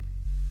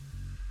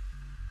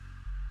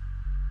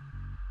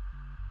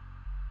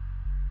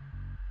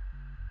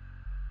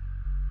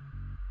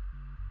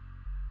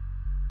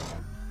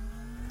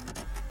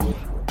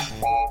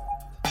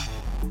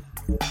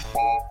We're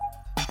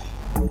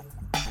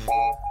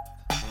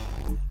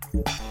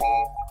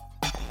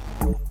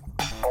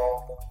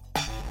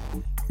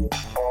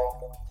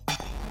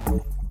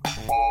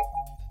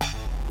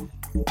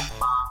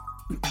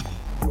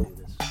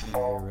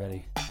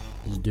ready.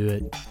 Just do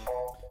it.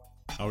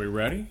 Are we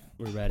ready?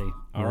 We're ready.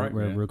 All right,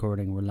 we're man.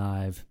 recording. We're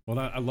live. Well,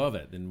 I love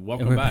it. And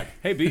welcome back.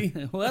 Hey, B.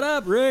 What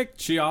up, Rick?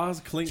 Cheers.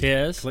 Clink,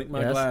 Cheers. Clink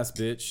my Yes. glass,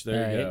 bitch.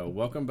 There you All go.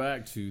 Welcome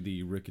back to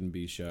the Rick and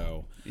B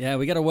show. Yeah,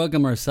 we got to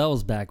welcome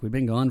ourselves back. We've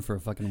been gone for a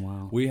fucking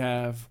while. We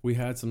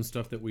had some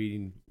stuff that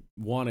we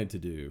wanted to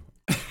do.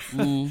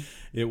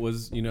 It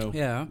was,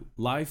 Yeah.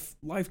 life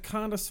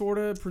kind of sort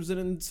of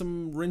presented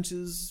some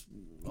wrenches.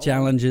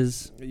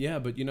 Challenges. Yeah,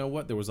 but you know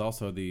what? There was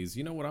also these,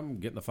 I'm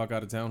getting the fuck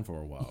out of town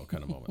for a while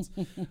kind of moments.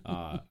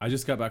 I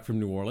just got back from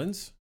New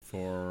Orleans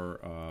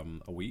for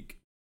a week.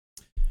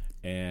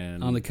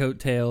 And On the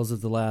coattails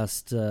of the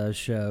last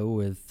show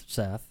with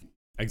Seth.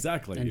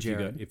 exactly. And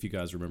Jared. If you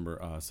guys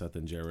remember Seth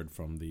and Jared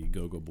from the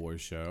Go-Go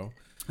Boys show.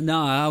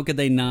 No, how could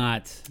they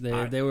not?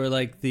 They were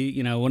like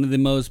one of the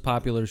most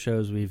popular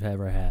shows we've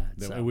ever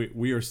had. So.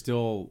 We are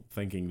still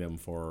thanking them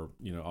for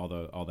all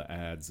the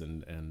ads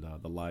and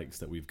the likes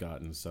that we've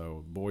gotten.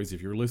 So boys,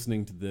 if you're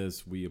listening to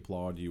this, we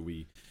applaud you.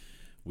 We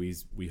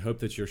hope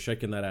that you're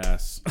shaking that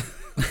ass.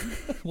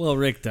 Well,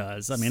 Rick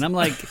does. I mean, I'm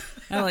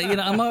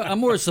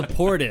more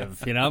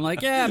supportive. I'm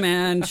like, yeah,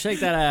 man, shake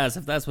that ass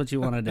if that's what you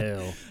want to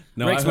do.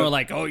 No, Rick's more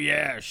like, oh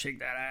yeah, shake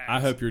that ass. I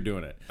hope you're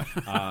doing it.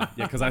 Yeah,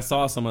 because I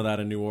saw some of that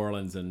in New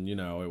Orleans, and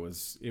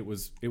it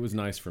was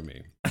nice for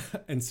me,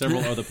 and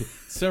several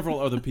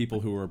other people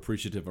who were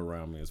appreciative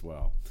around me as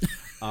well.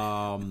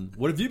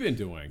 What have you been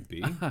doing,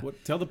 B?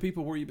 Tell the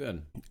people where you've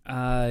been.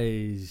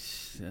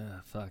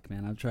 Fuck,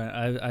 man,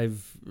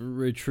 I've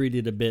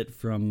retreated a bit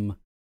from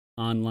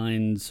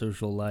online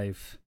social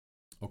life.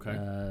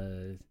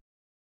 Okay.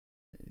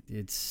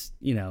 It's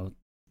I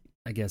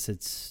guess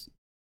it's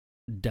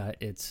I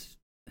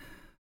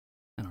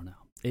don't know.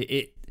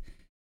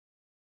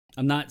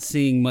 I'm not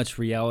seeing much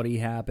reality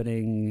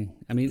happening.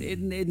 I mean,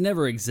 it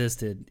never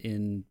existed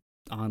in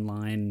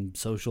online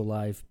social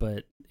life,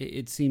 but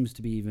it seems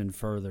to be even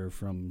further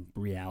from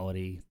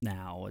reality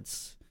now.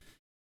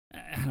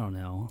 I don't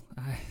know.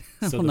 I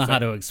don't know how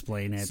to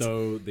explain it.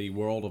 So the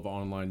world of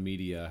online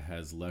media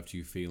has left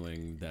you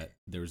feeling that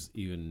there's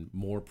even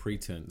more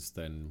pretense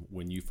than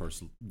when you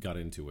first got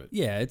into it.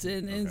 Yeah, it's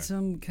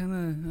some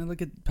kind of. I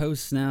look at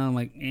posts now. I'm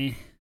like,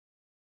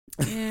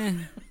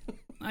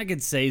 I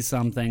could say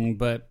something,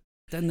 but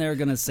then they're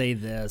gonna say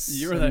this.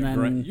 You're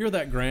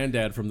that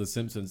granddad from The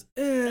Simpsons.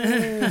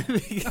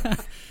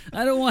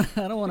 I don't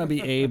want to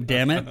be Abe.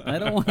 Damn it! I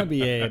don't want to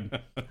be Abe.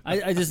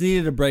 I just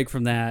needed a break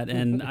from that,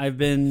 and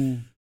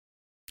I'm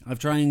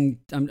trying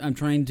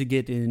to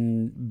get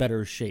in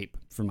better shape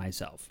for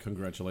myself.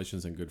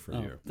 Congratulations and good for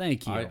you.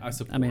 Thank you. I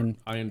support.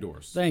 I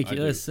endorse. Thank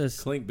you. Let's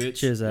clink, bitch.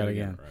 Cheers that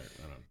again. Right.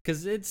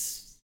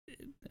 Because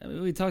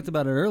we talked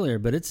about it earlier,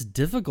 but it's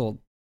difficult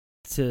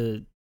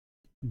to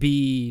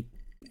be.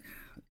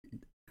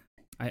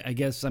 I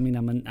guess. I mean,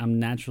 I'm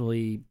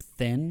naturally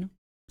thin,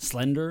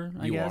 slender.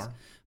 I guess, are.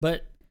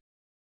 but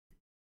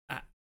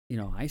I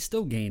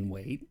still gain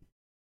weight.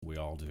 We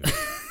all do.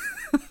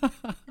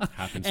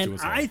 Happens and to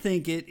us all. I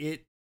think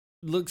it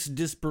looks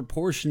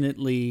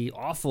disproportionately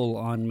awful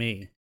on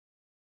me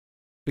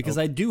because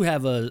I do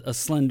have a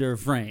slender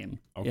frame.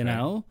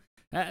 Okay.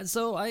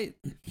 So I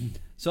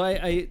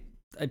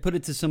put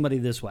it to somebody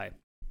this way.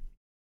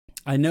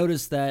 I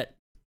noticed that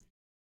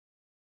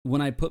when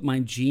I put my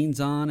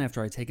jeans on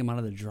after I take them out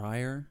of the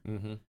dryer,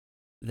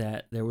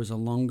 that there was a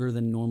longer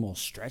than normal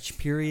stretch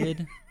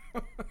period.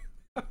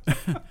 I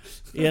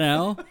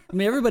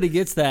mean, everybody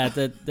gets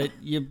that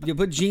you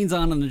put jeans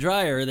on in the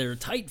dryer, they're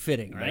tight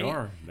fitting, right? They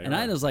are.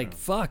 I was like,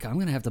 fuck, I'm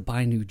gonna have to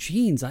buy new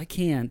jeans. I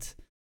can't.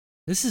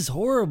 This is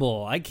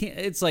horrible. I can't.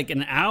 It's like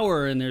an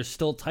hour and they're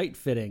still tight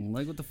fitting.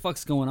 Like, what the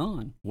fuck's going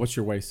on? What's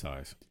your waist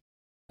size?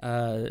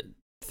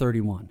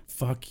 31.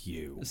 Fuck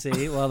you.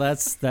 See, well,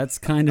 that's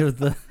kind of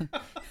the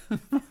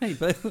right,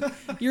 but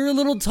you're a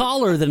little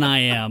taller than I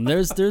am.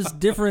 There's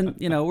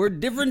different, we're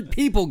different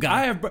people,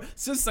 guys.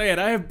 Just say it.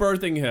 I have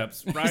birthing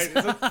hips, right?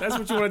 That's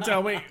what you want to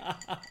tell me?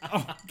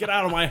 Oh, get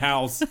out of my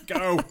house.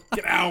 Go.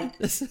 Get out.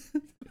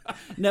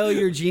 No,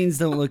 your jeans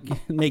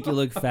don't make you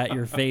look fat.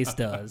 Your face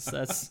does.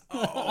 That's.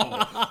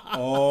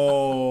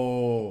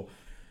 Oh.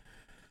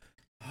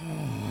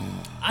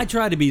 I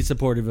try to be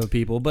supportive of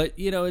people, but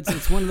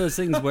it's one of those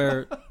things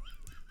where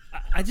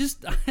I'm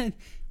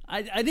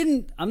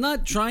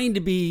not trying to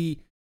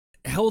be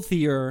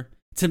healthier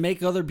to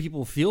make other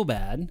people feel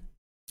bad.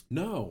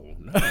 No.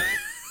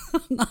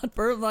 I'm not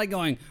like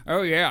going,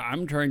 oh yeah,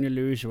 I'm trying to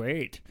lose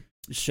weight,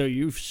 so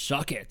you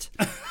suck it.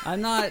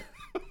 I'm not.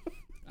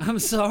 I'm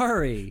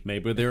sorry.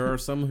 Maybe there are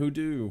some who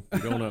do. We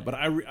don't know, but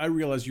I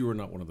realize you are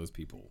not one of those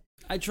people.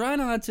 I try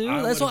not to.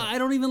 That's why I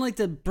don't even like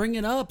to bring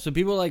it up. So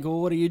people are like,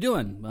 well, what are you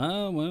doing?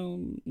 Oh, well,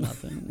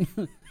 nothing.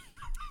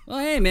 Well,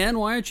 hey man,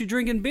 why aren't you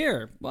drinking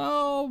beer?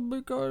 Well,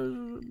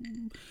 because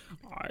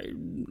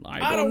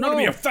I don't know. want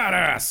to be a fat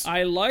ass.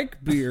 I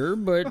like beer,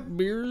 but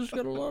beer's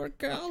got a lot of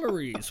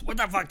calories. What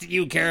the fuck do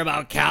you care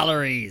about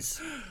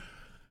calories?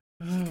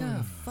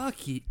 God,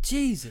 fuck you,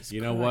 Jesus.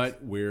 You know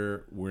what?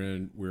 We're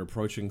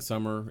approaching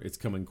summer. It's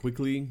coming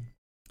quickly.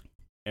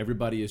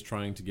 Everybody is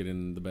trying to get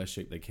in the best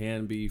shape they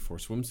can be for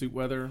swimsuit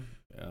weather.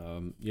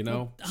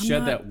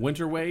 Shed that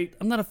winter weight.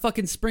 I'm not a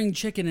fucking spring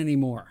chicken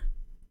anymore.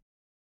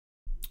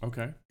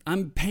 Okay.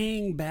 I'm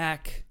paying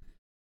back.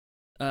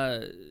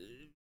 What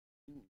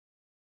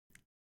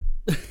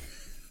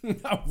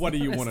do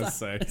you want to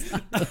say?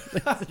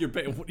 You're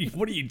paying.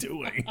 What are you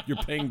doing? You're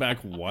paying back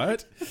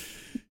what?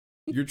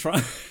 You're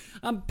trying.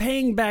 I'm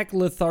paying back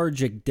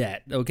lethargic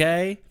debt.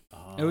 Okay.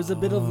 It was a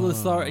bit of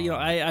lethargic.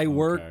 I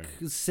work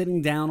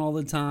sitting down all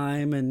the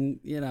time, and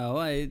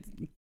I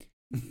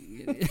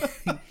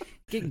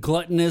get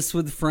gluttonous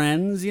with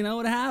friends. You know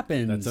what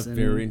happens. That's a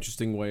very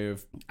interesting way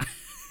of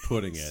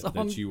putting it. So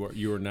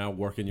you are now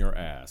working your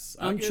ass.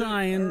 I'm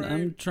trying. Right.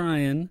 I'm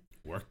trying.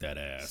 Work that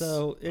ass.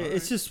 So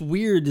it's just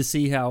weird to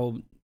see how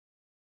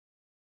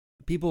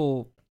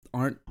people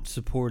aren't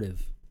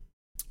supportive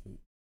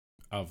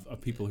of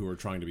people who are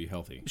trying to be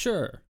healthy.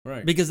 Sure,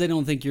 right? Because they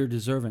don't think you're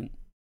deserving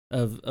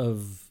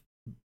of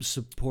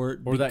support,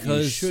 or that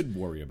you should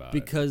worry about.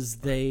 Because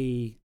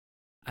I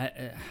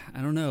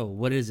don't know,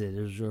 what is it?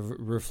 It's a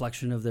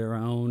reflection of their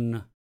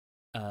own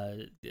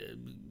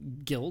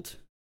guilt.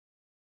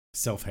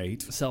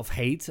 Self-hate.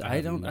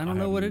 I don't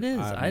know what it is.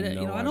 I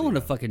don't want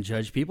to fucking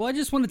judge people. I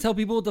just want to tell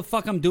people what the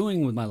fuck I'm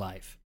doing with my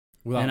life.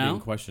 Without being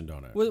questioned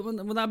on it.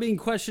 Without being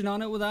questioned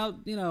on it,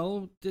 without,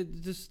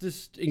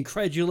 this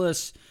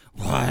incredulous,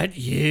 what,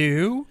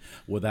 you?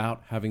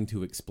 Without having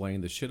to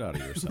explain the shit out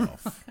of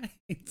yourself.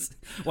 Right.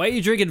 Why are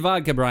you drinking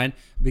vodka, Brian?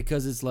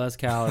 Because it's less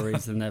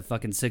calories than that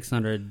fucking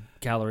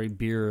 600-calorie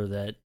beer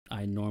that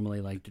I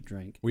normally like to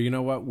drink. Well, you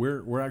know what?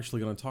 We're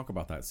actually going to talk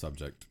about that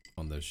subject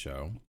on this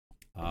show.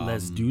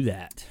 Let's do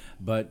that.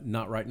 But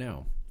not right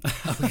now.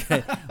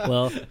 Okay.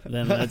 Well,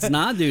 then let's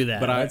not do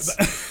that.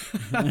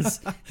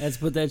 Let's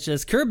put that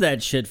just curb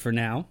that shit for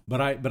now.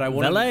 But I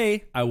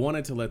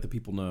wanted to let the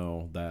people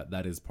know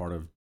that is part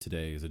of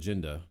today's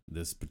agenda,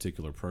 this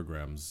particular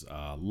program's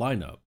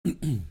lineup.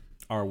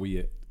 Are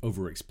we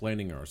over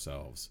explaining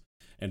ourselves,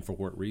 and for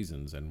what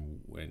reasons,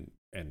 and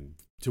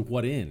to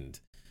what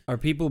end? Are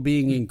people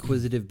being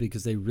inquisitive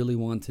because they really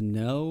want to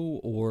know,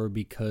 or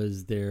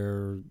because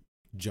they're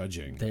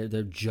judging?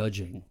 They're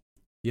judging.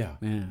 Yeah.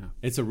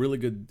 It's a really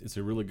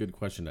good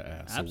question to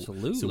ask.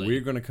 Absolutely. So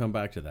we're going to come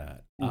back to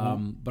that.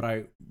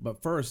 Mm-hmm.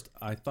 But first,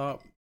 I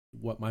thought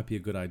what might be a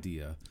good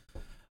idea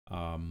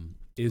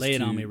is lay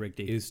it on me, Rick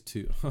D. Is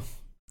to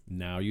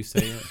now you say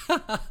it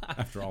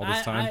after all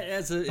this time.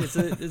 It's a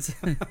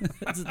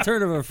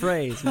turn of a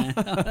phrase, man.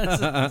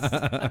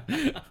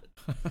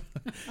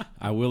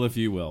 I will if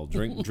you will.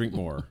 Drink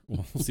more.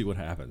 We'll see what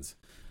happens.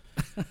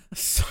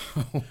 So.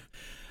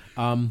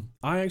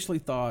 I actually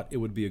thought it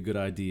would be a good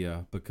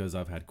idea, because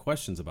I've had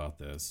questions about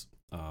this,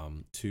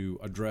 to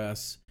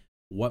address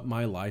what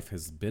my life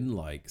has been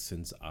like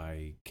since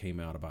I came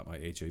out about my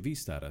HIV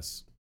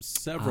status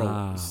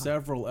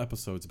several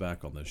episodes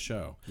back on this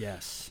show.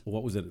 Yes.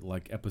 What was it,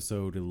 like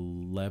episode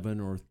 11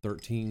 or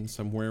 13,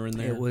 somewhere in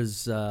there? It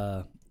was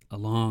a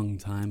long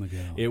time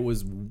ago.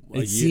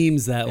 It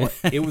seems that way.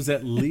 It was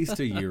at least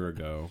a year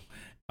ago,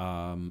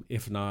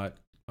 if not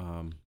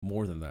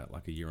more than that,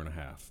 like a year and a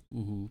half.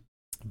 Mm-hmm.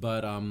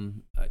 But,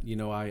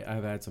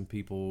 I've had some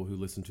people who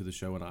listen to the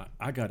show, and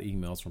I got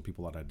emails from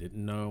people that I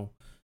didn't know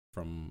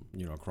from,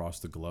 across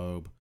the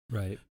globe.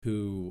 Right.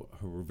 Who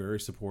were very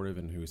supportive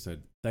and who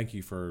said, thank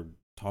you for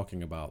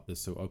talking about this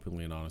so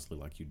openly and honestly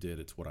like you did.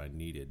 It's what I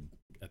needed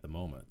at the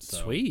moment.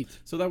 So, sweet.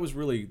 So that was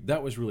really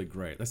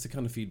great. That's the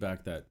kind of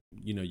feedback that,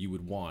 you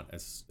would want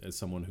as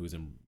someone who's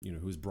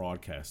who's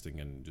broadcasting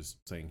and just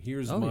saying,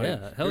 here's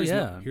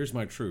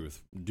my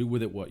truth. Do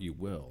with it what you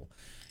will.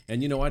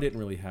 And, I didn't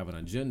really have an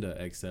agenda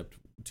except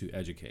to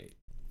educate.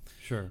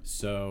 Sure.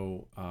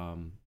 So,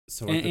 to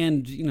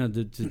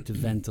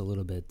vent a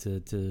little bit,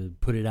 to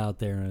put it out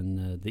there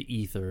in the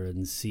ether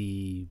and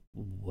see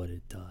what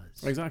it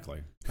does.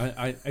 Exactly.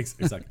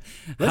 Exactly.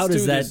 How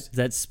does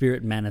that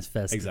spirit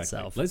manifest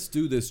itself? Let's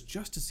do this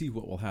just to see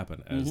what will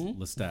happen, as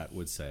Lestat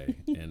would say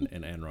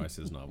in Anne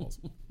Rice's novels.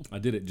 I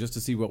did it just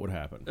to see what would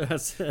happen.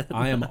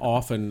 I am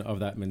often of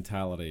that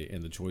mentality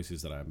in the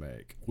choices that I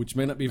make, which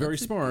may not be very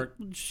smart.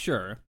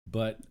 Sure.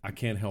 But I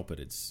can't help it.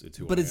 It's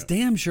who But I it's am.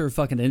 Damn sure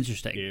fucking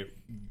interesting. It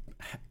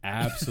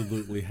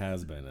absolutely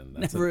has been, and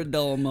that's never a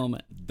dull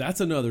moment.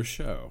 That's another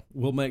show.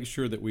 We'll make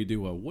sure that we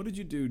do what did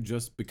you do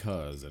just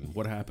because, and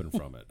what happened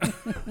from it.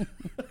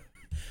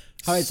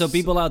 All right, so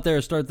people out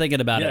there start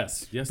thinking about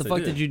it. Yes, the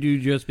fuck did you do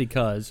just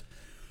because?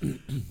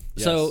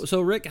 Yes.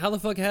 So Rick, how the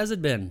fuck has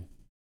it been?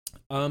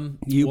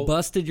 You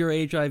busted your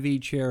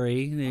HIV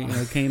cherry,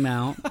 came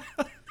out.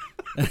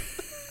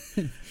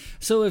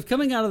 So if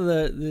coming out of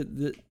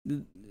the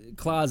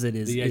closet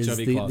is the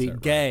HIV closet, the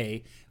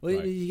gay, well,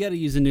 right. You got to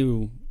use a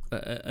new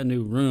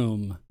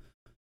room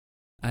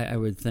I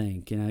would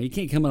think, you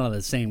can't come out of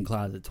the same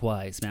closet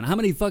twice, man. How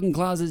many fucking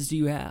closets do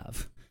you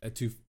have?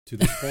 To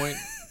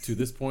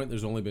this point,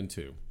 there's only been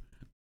 2.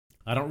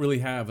 I don't really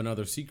have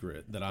another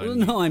secret that I. Well,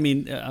 no, I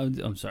mean,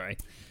 I'm sorry.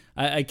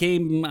 I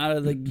came out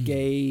of the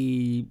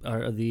gay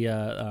or the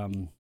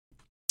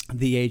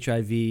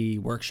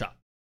HIV workshop.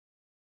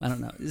 I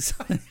don't know.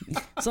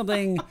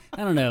 Something,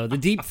 I don't know. The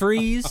deep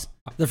freeze,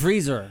 the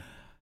freezer.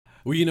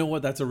 Well, you know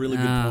what? That's a really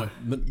good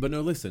point. But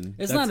no, listen.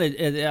 It's not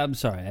I'm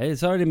sorry.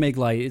 It's hard to make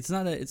light. It's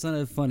not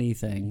a funny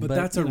thing. But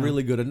that's a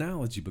really good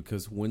analogy,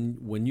 because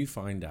when you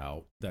find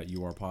out that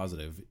you are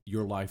positive,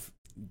 your life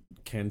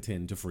can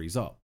tend to freeze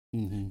up.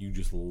 Mm-hmm. You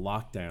just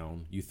lock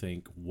down. You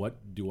think,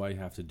 what do I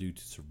have to do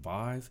to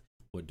survive?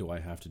 What do I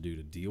have to do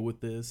to deal with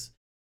this?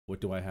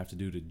 What do I have to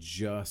do to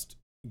just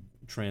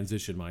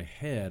transition my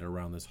head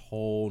around this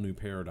whole new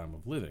paradigm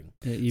of living?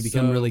 You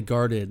become really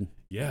guarded.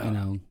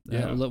 Yeah.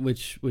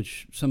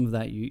 Which some of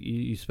that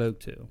you spoke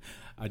to.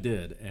 I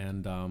did.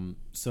 And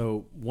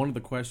so one of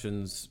the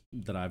questions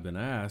that I've been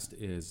asked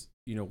is,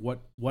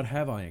 what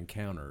have I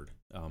encountered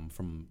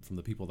from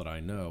the people that I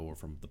know or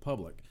from the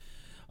public?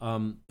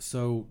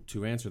 So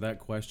to answer that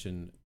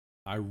question,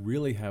 I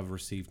really have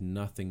received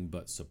nothing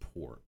but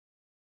support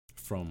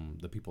from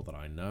the people that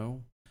I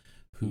know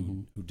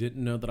who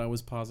didn't know that I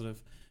was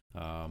positive.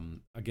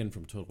 Again,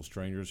 from total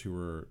strangers who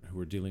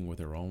were dealing with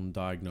their own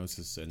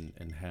diagnosis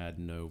and had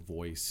no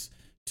voice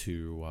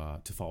to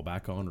fall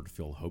back on or to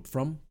feel hope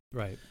from.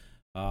 Right.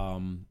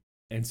 And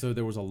so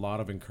there was a lot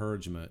of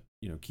encouragement.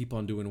 Keep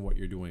on doing what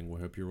you're doing.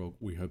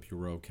 We hope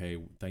you're okay.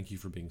 Thank you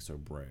for being so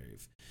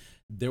brave.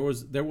 There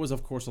was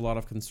of course a lot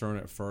of concern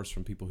at first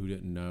from people who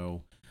didn't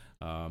know,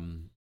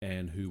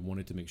 and who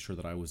wanted to make sure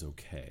that I was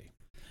okay.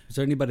 Is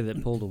there anybody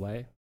that pulled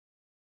away?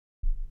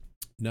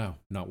 No,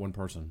 not one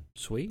person.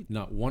 Sweet.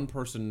 Not one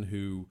person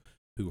who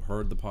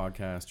heard the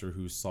podcast or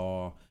who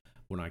saw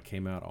when I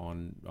came out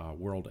on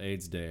World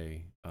AIDS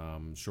Day,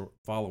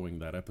 following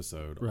that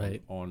episode,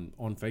 right, on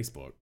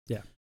Facebook.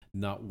 Yeah.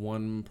 Not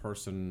one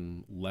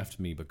person left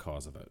me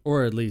because of it.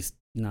 Or at least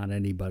not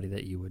anybody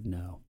that you would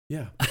know.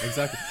 Yeah,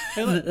 exactly.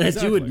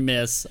 That you would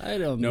miss. I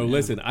don't know. No,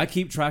 listen, I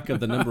keep track of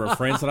the number of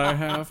friends that I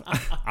have.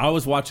 I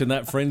was watching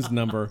that friends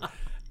number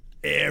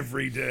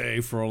every day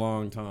for a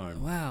long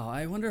time. Wow,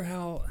 I wonder.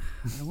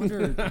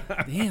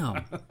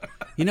 Damn,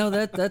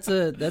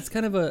 that's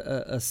kind of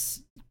a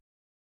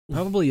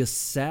probably a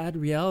sad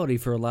reality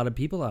for a lot of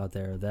people out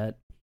there. That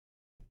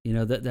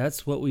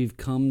that's what we've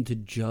come to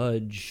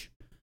judge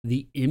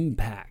the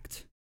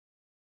impact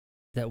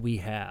that we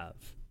have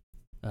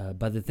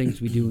by the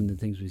things we do and the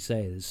things we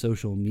say. The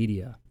social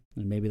media,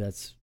 and maybe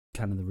that's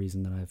kind of the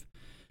reason that I've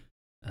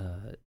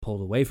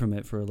pulled away from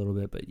it for a little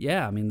bit. But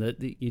yeah, I mean,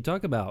 you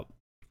talk about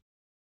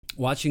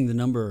watching the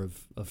number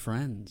of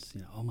friends,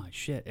 oh my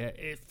shit,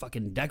 it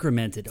fucking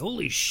decremented.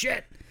 Holy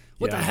shit,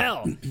 what the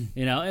hell,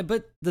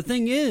 But the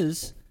thing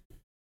is,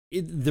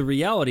 the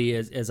reality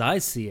is, as I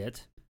see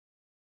it,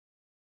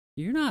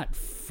 you're not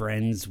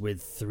friends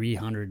with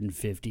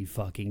 350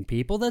 fucking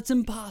people. That's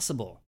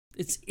impossible.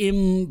 It's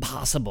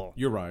impossible.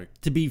 You're right.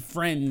 To be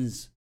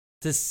friends,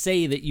 to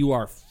say that you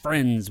are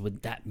friends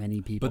with that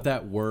many people. But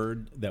that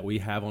word that we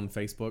have on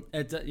Facebook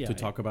to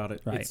talk about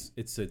it, right.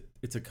 it's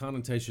a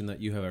connotation that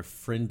you have a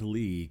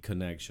friendly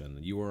connection.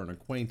 You are an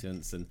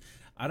acquaintance, and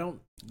I don't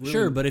really...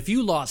 Sure, but if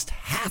you lost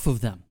half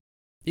of them,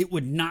 it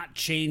would not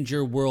change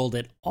your world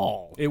at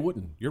all. It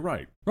wouldn't. You're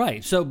right.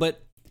 Right. So,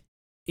 but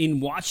in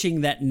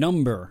watching that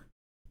number,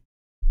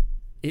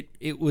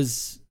 it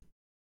was...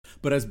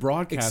 But as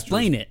broadcasters,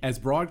 explain it. As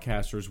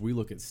broadcasters, we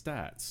look at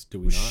stats, do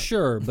we not?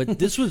 Sure, but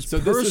this was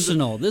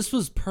personal. This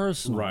was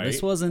personal. Right.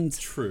 This wasn't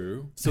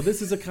true. So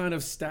this is a kind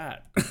of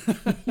stat.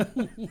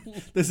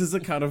 This is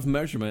a kind of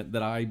measurement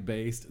that I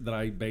based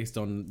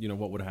on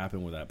what would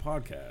happen with that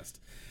podcast.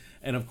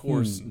 And of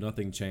course,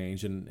 nothing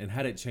changed. And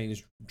had it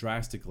changed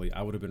drastically,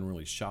 I would have been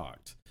really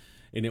shocked.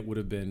 And it would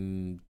have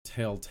been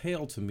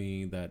telltale to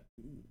me that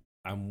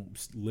I'm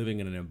living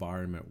in an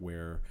environment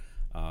where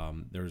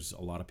there's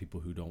a lot of people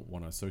who don't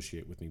want to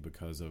associate with me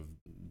because of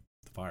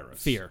the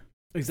virus. Fear.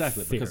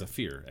 Exactly, fear. Because of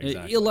fear.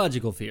 Exactly.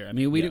 Illogical fear. I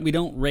mean, we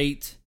don't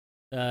rate,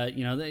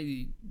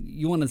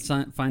 you want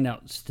to find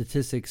out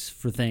statistics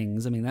for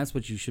things. I mean, that's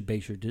what you should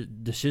base your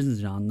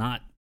decisions on,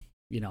 not,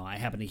 I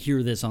happen to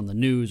hear this on the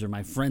news or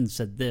my friend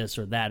said this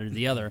or that or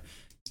the other.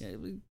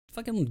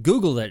 Fucking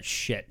Google that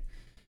shit.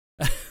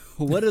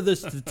 What are the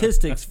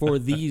statistics for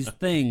these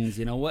things?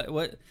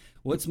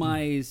 What's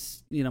my,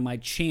 my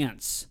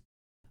chance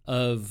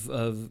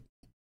of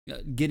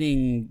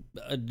getting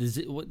a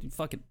disease?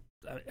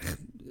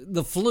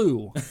 The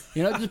flu?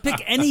 Just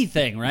pick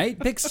anything, right?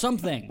 Pick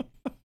something.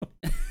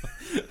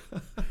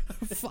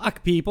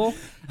 Fuck people.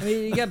 I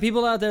mean, you got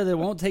people out there that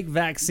won't take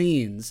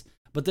vaccines,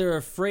 but they're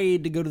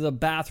afraid to go to the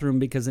bathroom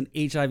because an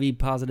HIV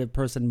positive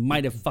person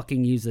might have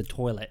fucking used the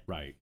toilet.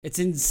 Right. It's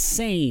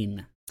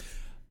insane.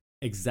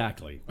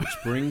 Exactly.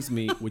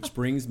 Which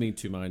brings me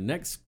to my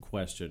next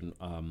question.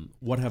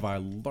 What have I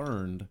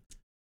learned?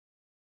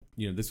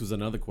 This was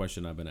another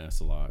question I've been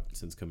asked a lot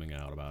since coming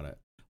out about it.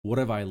 What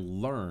have I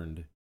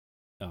learned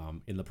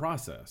in the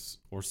process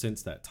or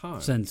since that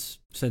time. Since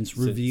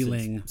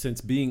revealing.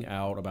 Since being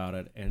out about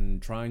it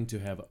and trying to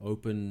have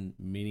open,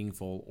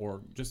 meaningful,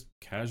 or just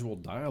casual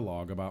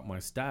dialogue about my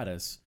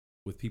status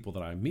with people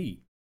that I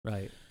meet.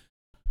 Right.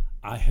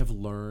 I have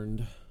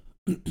learned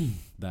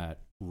that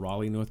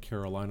Raleigh, North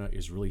Carolina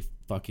is really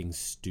fucking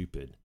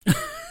stupid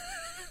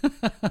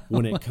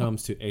when it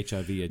comes to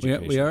HIV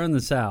education. We are in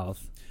the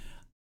South.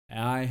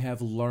 I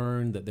have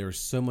learned that there's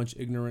so much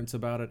ignorance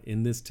about it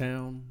in this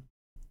town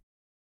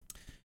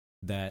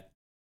that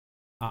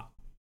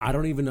I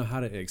don't even know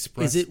how to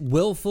express. Is it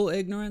willful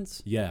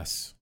ignorance?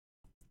 Yes.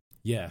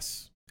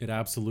 Yes, it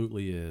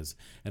absolutely is.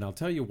 And I'll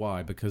tell you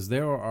why, because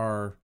there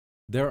are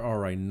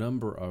a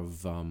number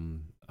of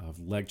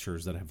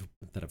lectures that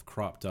have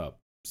cropped up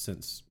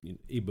since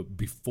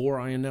before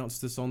I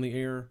announced this on the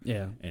air,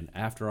 and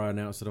after I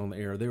announced it on the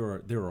air. There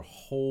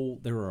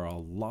are a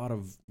lot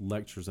of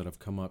lectures that have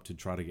come up to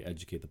try to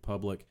educate the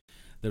public.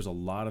 There's a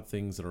lot of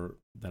things that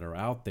are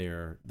out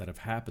there that have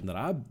happened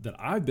that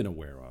I've been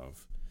aware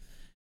of,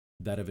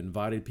 that have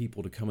invited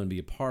people to come and be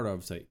a part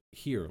of. Say,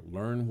 here,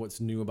 learn what's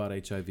new about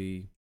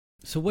HIV.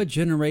 So, what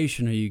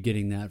generation are you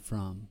getting that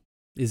from?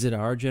 Is it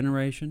our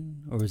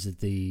generation, or is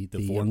it the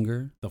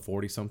younger? The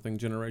 40-something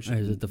generation? Or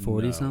is it the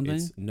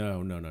 40-something?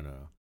 No.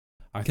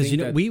 Because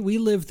we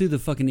lived through the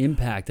fucking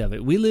impact of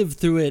it. We lived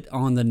through it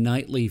on the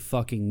nightly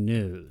fucking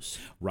news.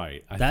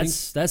 Right.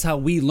 That's how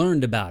we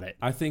learned about it.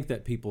 I think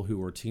that people who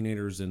were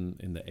teenagers in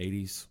the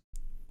 80s,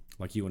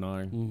 like you and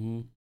I,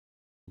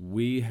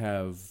 we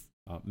have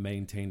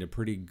maintained a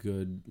pretty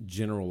good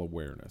general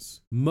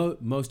awareness.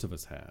 Most of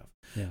us have.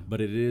 Yeah.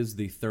 But it is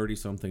the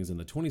 30-somethings and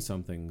the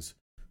 20-somethings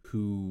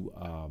who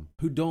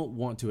don't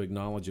want to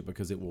acknowledge it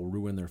because it will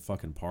ruin their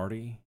fucking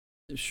party.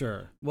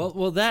 Sure.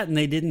 Well, that, and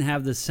they didn't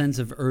have the sense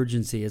of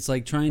urgency. It's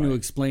like trying to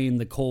explain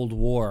the Cold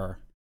War.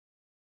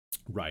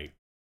 Right.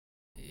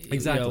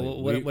 Exactly.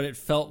 What it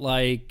felt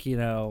like,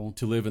 to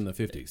live in the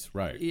 50s.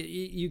 Right.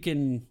 You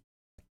can...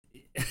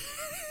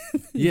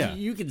 Yeah.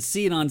 You can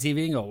see it on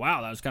TV and go,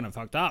 wow, that was kind of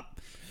fucked up.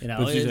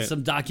 It's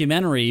some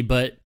documentary,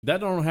 but...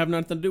 That don't have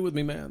nothing to do with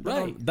me, man.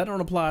 That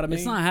don't apply to me.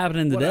 It's not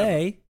happening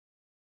today.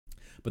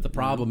 But the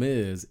problem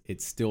is,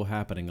 it's still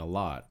happening a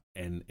lot,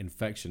 and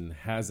infection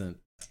hasn't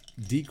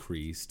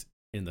decreased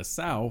in the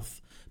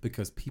South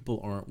because people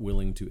aren't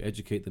willing to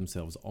educate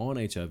themselves on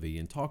HIV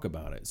and talk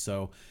about it.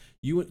 So,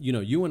 you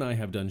and I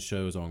have done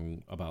shows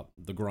about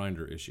the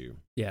Grindr issue.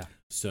 Yeah.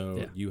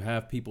 So you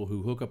have people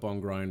who hook up on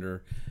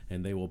Grindr,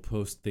 and they will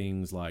post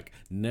things like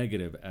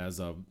negative as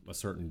of a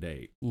certain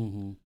date.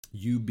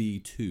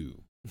 UB2.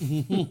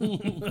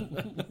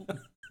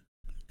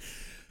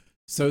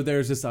 So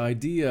there's this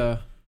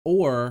idea.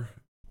 Or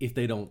if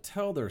they don't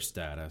tell their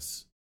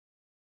status,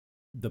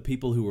 the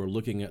people who are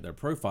looking at their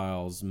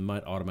profiles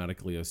might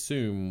automatically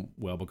assume,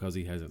 well, because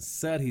he hasn't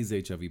said he's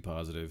HIV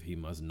positive, he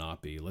must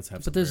not be. Let's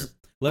have some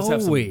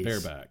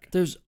bareback.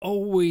 There's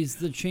always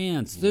the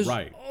chance.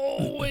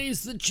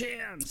 Always the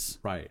chance.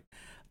 Right.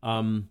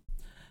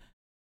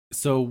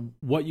 So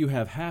what you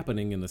have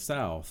happening in the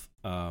South,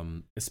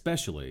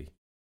 especially,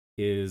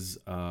 is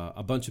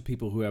a bunch of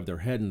people who have their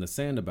head in the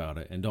sand about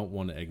it and don't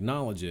want to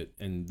acknowledge it,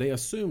 and they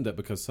assume that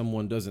because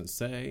someone doesn't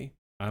say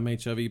I'm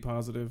HIV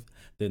positive,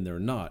 then they're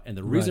not. And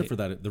the reason for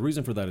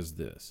that is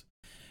this: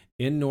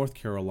 in North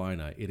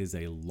Carolina, it is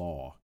a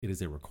law, it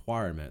is a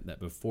requirement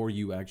that before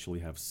you actually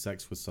have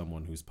sex with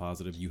someone who's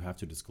positive, you have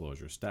to disclose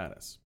your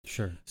status.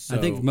 Sure. So, I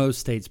think most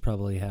states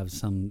probably have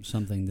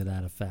something to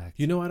that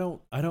effect. I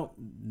don't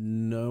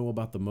know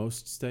about the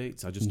most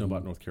states. I just know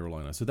about North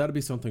Carolina. So that'd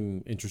be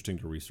something interesting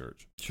to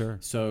research. Sure.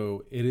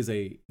 So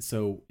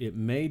it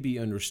may be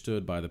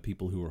understood by the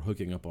people who are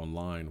hooking up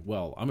online.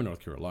 Well, I'm in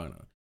North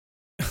Carolina.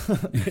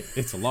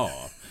 It's a law.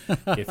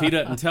 If he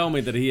doesn't tell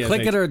me that he has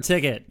click it or a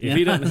ticket. If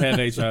he doesn't have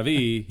HIV,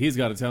 he's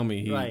got to tell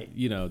me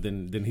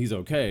then he's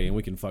okay and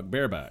we can fuck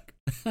bareback.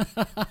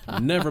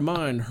 Never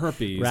mind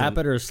herpes. Wrap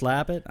it or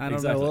slap it? I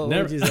don't know. What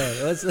would you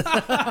say?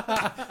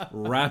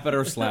 Wrap it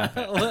or slap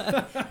it.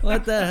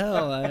 What the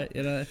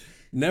hell?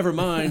 Never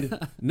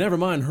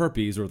mind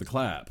herpes or the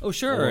clap. Oh,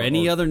 sure.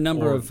 Any other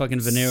number of fucking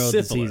venereal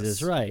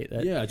diseases. Right.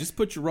 Yeah, just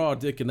put your raw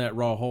dick in that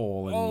raw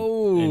hole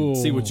and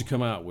see what you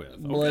come out with.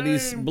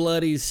 Okay?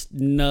 Bloody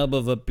snub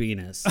of a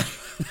penis.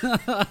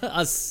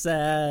 A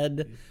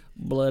sad,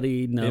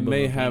 bloody nub of a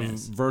penis. It may have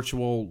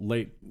virtual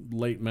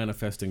late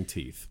manifesting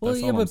teeth. Well,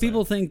 yeah, but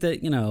people think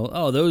that,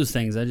 those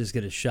things, I just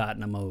get a shot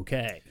and I'm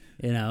okay.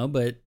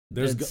 But...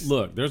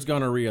 There's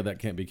gonorrhea that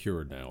can't be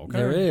cured now, okay?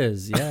 There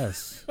is,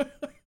 yes.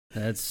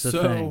 That's the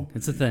thing.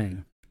 It's a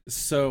thing.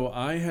 So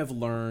I have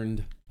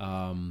learned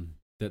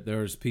that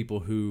there's people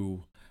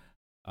who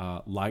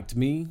liked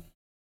me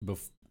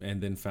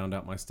and then found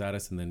out my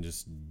status and then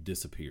just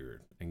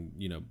disappeared. And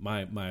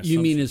my you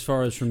mean as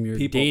far as from your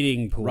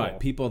dating pool, right?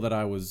 People that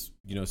I was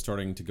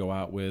starting to go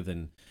out with,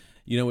 and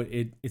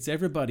it's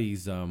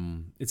everybody's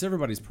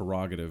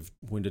prerogative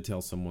when to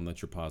tell someone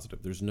that you're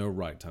positive. There's no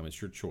right time.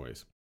 It's your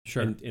choice.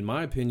 Sure. In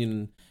my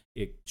opinion,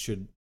 it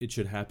should it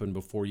should happen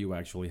before you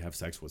actually have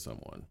sex with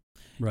someone.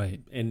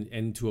 Right.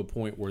 And to a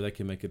point where they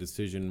can make a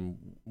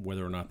decision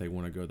whether or not they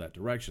want to go that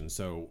direction.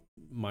 So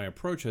my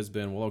approach has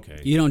been, well,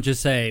 okay. You don't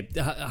just say,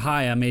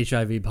 "Hi, I'm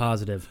HIV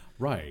positive."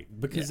 Right.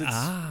 Because that's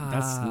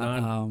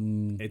not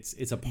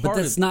it's a part but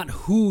that's not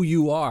who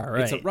you are,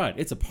 right?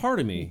 It's a part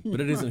of me,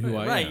 but it isn't who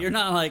I am. Right. You're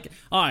not like,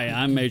 "Hi,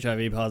 I'm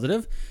HIV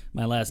positive.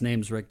 My last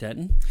name's Rick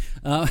Denton."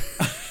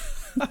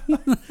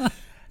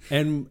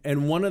 And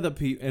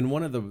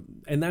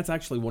that's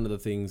actually one of the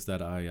things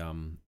that I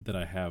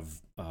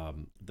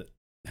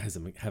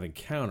have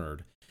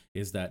encountered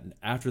is that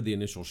after the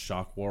initial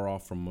shock wore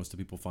off from most of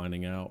the people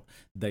finding out,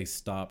 they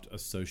stopped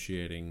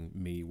associating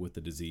me with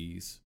the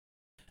disease.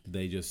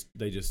 They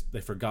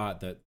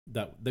forgot that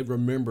they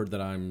remembered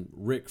that I'm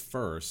Rick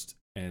first,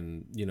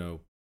 and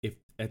if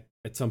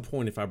at some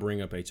point if I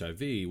bring up HIV,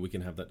 we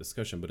can have that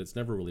discussion, but it's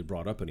never really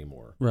brought up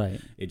anymore.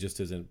 Right. It just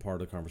isn't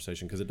part of the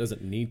conversation because it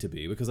doesn't need to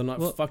be, because I'm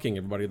not fucking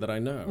everybody that I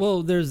know.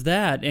 Well, there's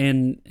that,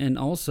 and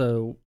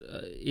also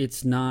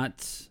it's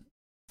not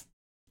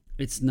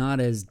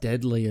as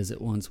deadly as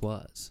it once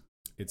was.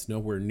 It's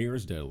nowhere near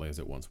as deadly as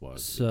it once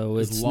was. So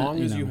as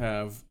long as you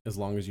have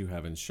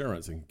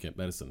insurance and can get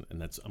medicine,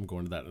 and I'm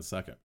going to that in a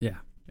second. Yeah.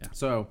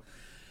 So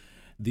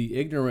the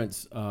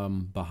ignorance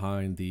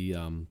behind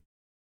the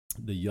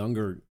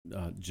younger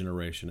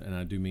generation, and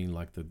I do mean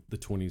like the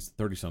 20s,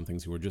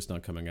 30-somethings who are just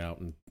not coming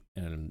out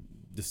and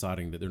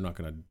deciding that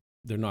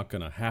they're not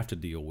gonna have to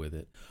deal with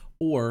it,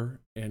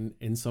 or and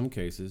in some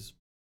cases,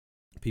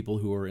 people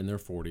who are in their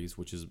 40s,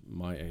 which is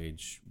my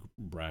age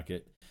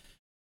bracket,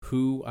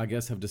 who I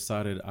guess have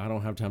decided I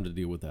don't have time to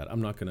deal with that.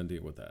 I'm not going to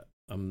deal with that.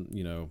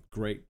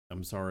 Great.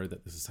 I'm sorry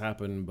that this has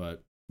happened,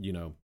 but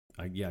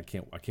I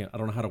can't. I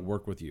don't know how to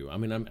work with you. I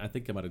mean, I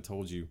think I might have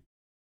told you.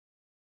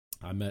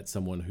 I met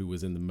someone who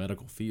was in the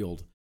medical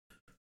field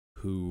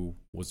who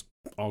was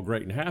all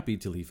great and happy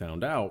till he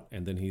found out.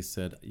 And then he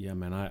said, "Yeah,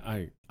 man,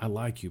 I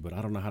like you, but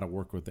I don't know how to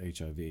work with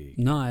HIV."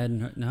 No, I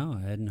hadn't heard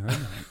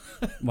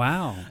that.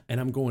 Wow. And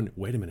I'm going,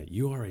 wait a minute,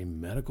 you are a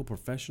medical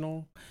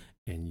professional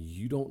and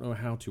you don't know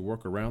how to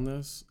work around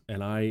this?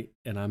 And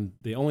I'm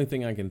the only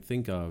thing I can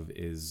think of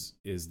is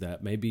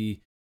that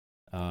maybe,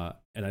 there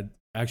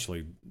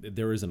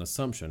is an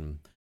assumption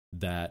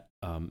that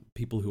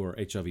people who are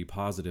HIV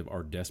positive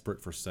are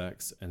desperate for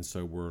sex, and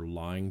so we're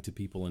lying to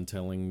people and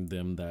telling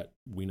them that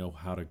we know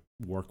how to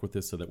work with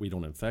this so that we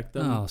don't infect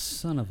them. Oh,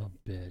 son of a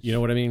bitch! You know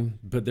what I mean?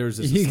 But there's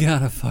this. You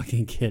gotta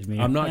fucking kid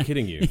me! I'm not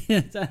kidding you.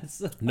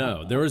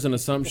 No, there is an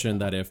assumption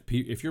that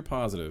if you're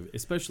positive,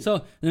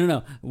 especially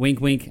no,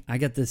 wink, wink. I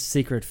got this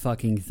secret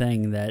fucking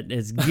thing that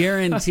is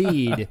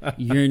guaranteed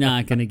you're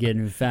not gonna get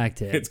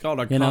infected. It's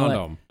called a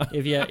condom.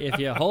 If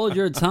you hold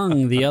your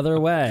tongue the other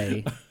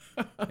way.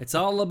 It's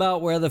all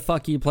about where the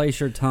fuck you place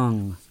your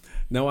tongue.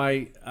 No,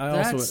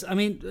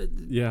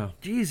 yeah.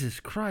 Jesus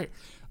Christ.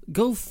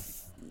 Go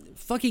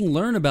fucking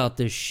learn about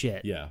this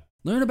shit. Yeah.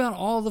 Learn about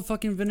all the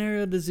fucking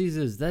venereal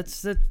diseases.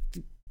 That's if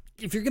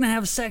you're going to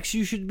have sex,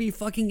 you should be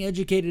fucking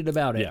educated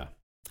about it. Yeah.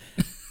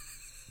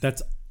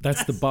 That's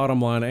the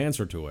bottom line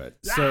answer to it.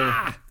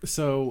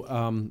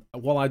 So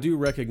while I do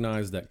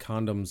recognize that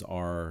condoms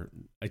are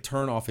a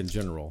turn off in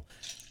general,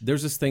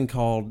 there's this thing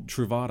called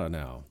Truvada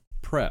now,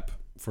 PrEP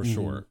for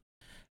short.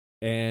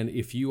 And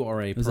if you are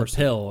a person, it's a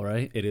pill,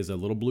 right? It is a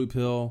little blue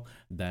pill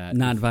that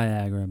not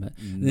Viagra, but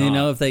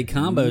if they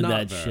comboed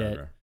that shit,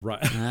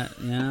 right?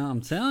 I'm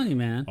telling you,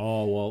 man.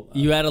 Oh well,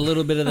 you add a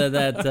little bit of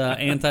that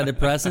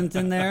antidepressant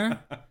in there,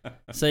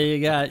 so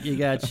you got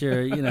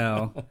your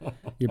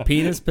your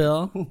penis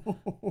pill,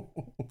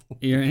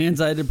 your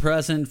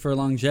antidepressant for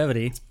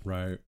longevity,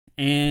 right?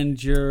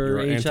 And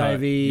your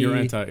HIV, your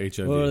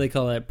anti-HIV. What do they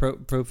call that?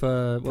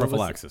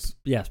 Prophylaxis.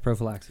 Yes,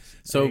 prophylaxis.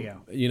 So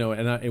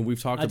and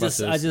we've talked about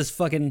this. I just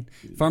fucking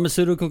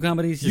pharmaceutical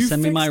companies just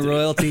send me my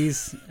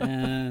royalties,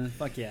 and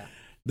fuck yeah.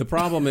 The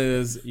problem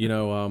is,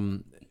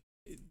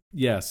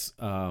 yes,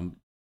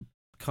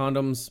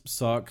 condoms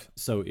suck.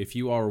 So if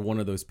you are one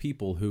of those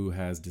people who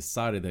has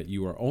decided that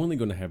you are only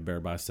going to have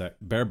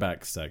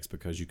bareback sex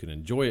because you can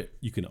enjoy it,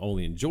 you can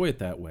only enjoy it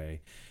that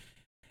way.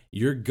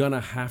 You're going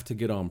to have to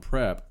get on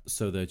PrEP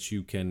so that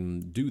you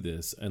can do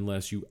this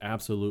unless you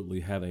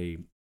absolutely have a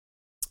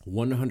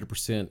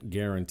 100%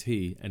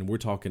 guarantee. And we're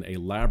talking a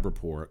lab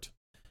report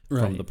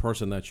from the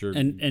person that you're...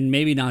 And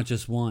maybe not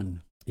just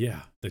one. Yeah,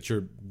 that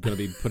you're going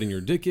to be putting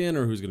your dick in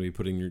or who's going to be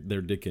putting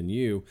their dick in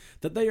you,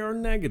 that they are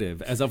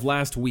negative as of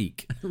last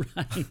week.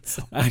 Right.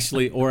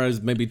 Actually, or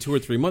as maybe 2 or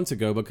 3 months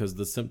ago because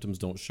the symptoms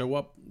don't show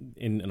up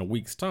in a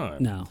week's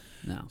time. No.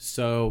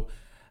 So...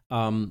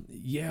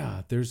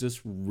 there's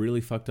this really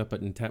fucked up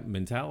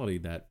mentality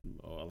that,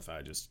 if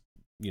I just,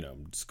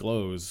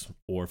 disclose,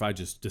 or if I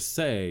just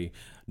say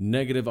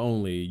negative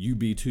only,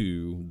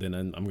 UB2, then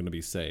I'm going to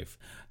be safe.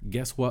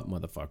 Guess what,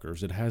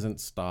 motherfuckers? It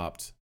hasn't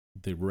stopped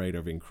the rate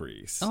of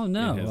increase. Oh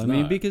no, I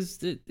mean, because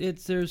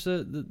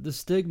the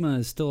stigma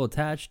is still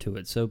attached to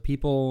it, so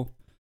people.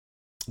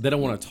 They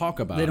don't want to talk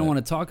about it. They don't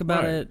want to talk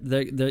about it.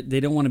 They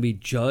don't want to be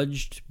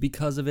judged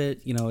because of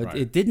it.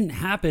 It didn't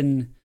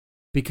happen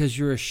because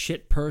you're a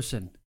shit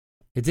person.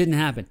 It didn't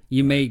happen.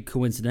 You may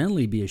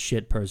coincidentally be a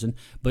shit person,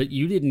 but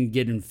you didn't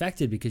get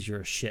infected because you're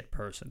a shit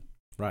person.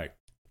 Right.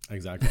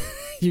 Exactly.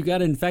 You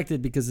got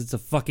infected because it's a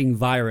fucking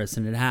virus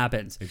and it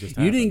happens. It just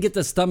You happens. didn't get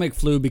the stomach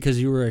flu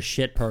because you were a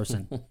shit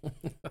person.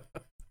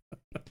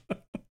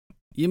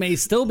 You may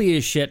still be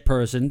a shit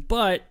person,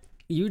 but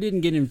you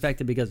didn't get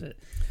infected because of it.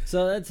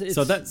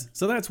 So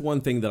that's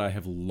one thing that I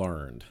have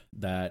learned,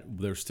 that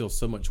there's still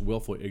so much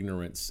willful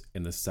ignorance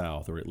in the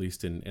South, or at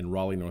least in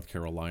Raleigh, North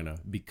Carolina,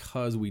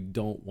 because we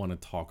don't want to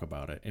talk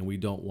about it and we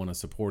don't want to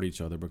support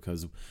each other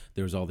because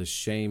there's all this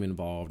shame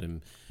involved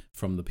and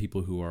from the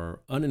people who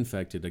are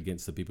uninfected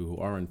against the people who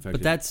are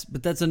infected.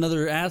 But that's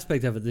another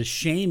aspect of it, the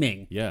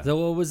shaming. Yeah. So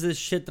what was this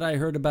shit that I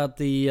heard about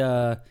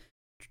the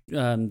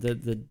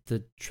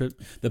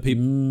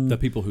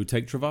people who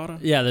take Truvada?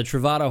 Yeah, the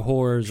Truvada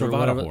whores.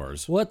 Truvada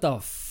whores. What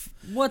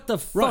the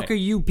fuck Right. are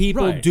you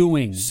people Right.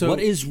 doing? So- what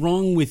is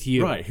wrong with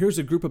you? Right. Here's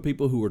a group of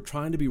people who are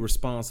trying to be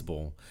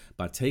responsible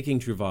by taking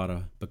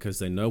Truvada because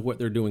they know what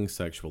they're doing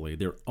sexually.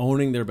 They're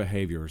owning their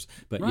behaviors.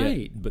 But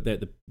Right.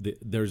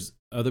 there's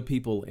other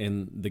people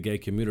in the gay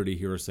community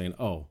who are saying,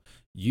 oh,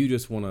 you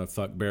just want to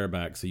fuck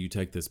bareback, so you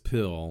take this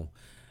pill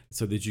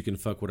so that you can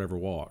fuck whatever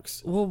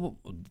walks. Well,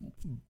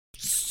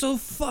 so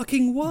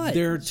fucking what?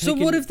 So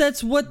taking- what if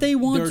that's what they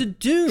want to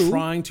do?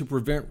 Trying to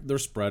prevent their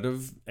spread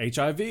of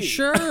HIV.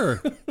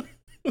 Sure.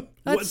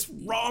 What's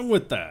wrong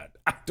with that?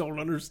 I don't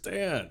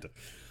understand.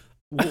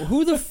 Well,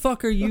 who the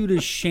fuck are you to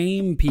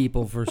shame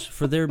people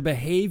for their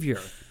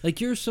behavior?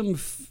 Like you're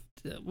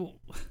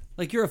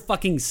like you're a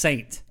fucking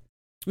saint.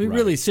 I mean, Right.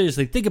 really,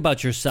 seriously, think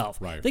about yourself.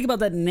 Right. Think about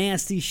that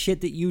nasty shit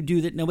that you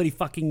do that nobody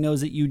fucking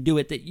knows that you do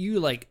it, that you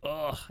like,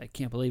 ugh, I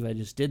can't believe I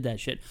just did that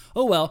shit.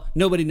 Oh, well,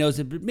 nobody knows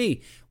it but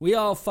me. We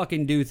all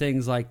fucking do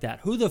things like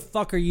that. Who the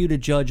fuck are you to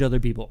judge other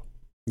people?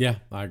 Yeah,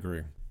 I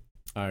agree.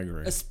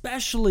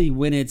 Especially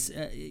when it's,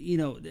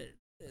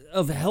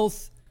 of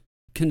health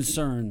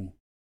concern.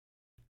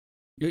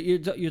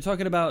 You're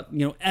talking about,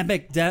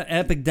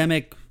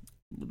 epidemic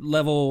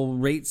level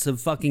rates of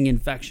fucking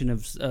infection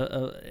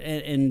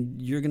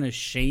and you're gonna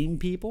shame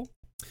people.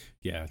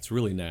 Yeah, it's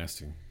really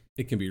nasty.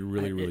 It can be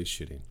really, really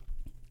shitty.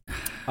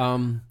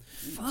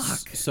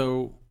 Fuck.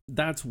 So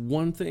that's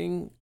one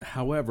thing.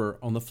 However,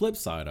 on the flip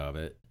side of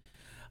it,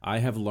 I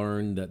have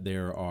learned that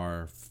there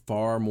are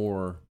far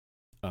more.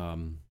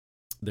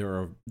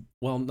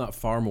 Not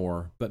far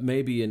more, but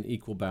maybe an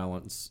equal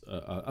balance,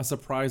 a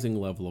surprising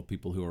level of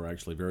people who are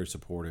actually very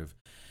supportive.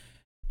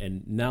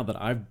 And now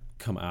that I've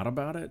come out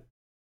about it,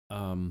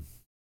 I'm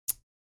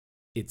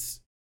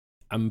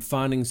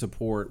finding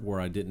support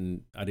where I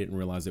didn't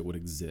realize it would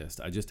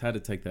exist. I just had to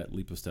take that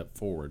leap of step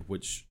forward,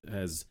 which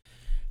has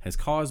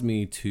caused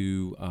me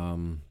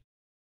to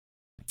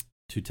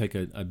take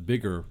a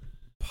bigger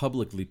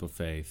public leap of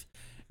faith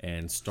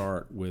and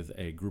start with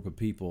a group of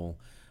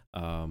people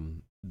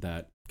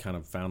that kind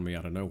of found me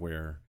out of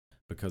nowhere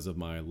because of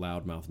my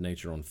loudmouth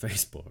nature on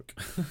Facebook.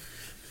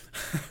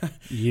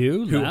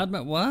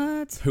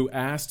 What? Who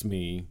asked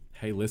me,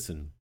 "Hey,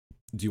 listen,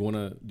 do you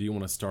want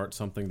to start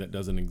something that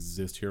doesn't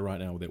exist here right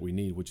now that we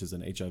need, which is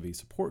an HIV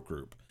support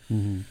group?"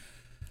 Mm-hmm.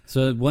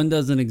 So one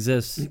doesn't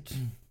exist.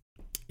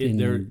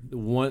 There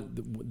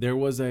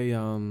was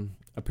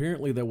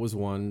apparently there was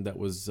one that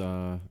was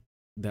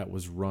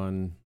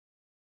run,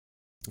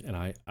 and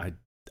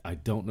I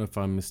don't know if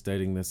I'm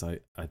misstating this. I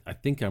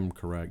think I'm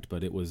correct,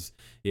 but it was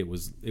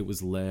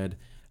led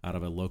out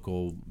of a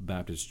local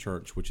Baptist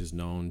church, which is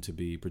known to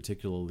be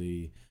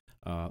particularly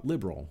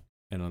liberal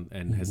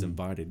and has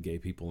invited gay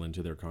people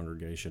into their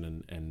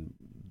congregation. And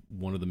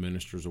one of the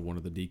ministers or one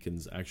of the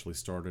deacons actually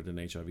started an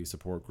HIV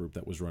support group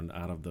that was run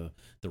out of the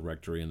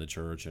rectory in the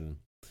church, and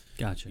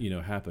gotcha.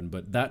 Happened.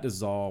 But that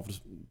dissolved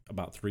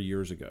about 3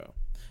 years ago.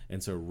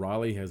 And so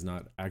Raleigh has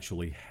not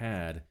actually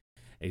had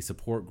a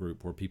support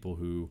group where people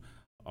who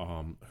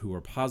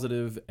are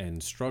positive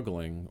and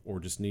struggling, or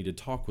just need to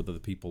talk with other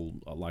people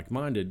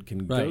like-minded,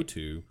 can go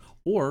to.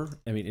 Or,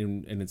 I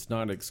mean, and it's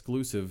not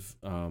exclusive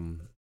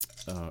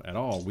at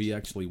all. We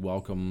actually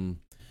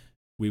welcome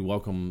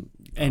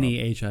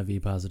any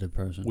HIV positive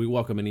person. We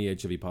welcome any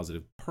HIV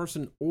positive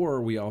person,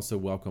 or we also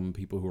welcome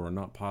people who are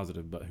not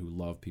positive but who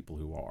love people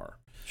who are.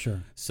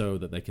 Sure. So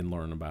that they can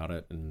learn about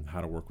it and how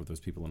to work with those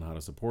people and how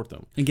to support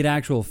them. And get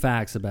actual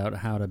facts about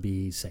how to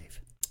be safe.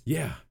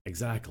 Yeah,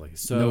 exactly.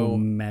 So no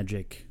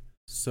magic.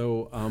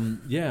 So,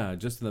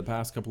 just in the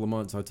past couple of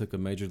months, I took a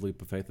major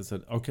leap of faith and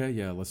said, okay,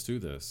 yeah, let's do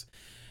this.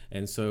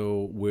 And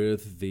so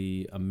with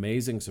the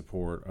amazing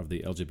support of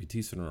the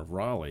LGBT Center of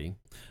Raleigh,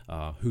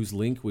 whose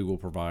link we will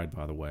provide,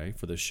 by the way,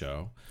 for this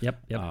show.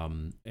 Yep.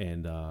 And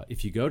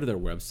if you go to their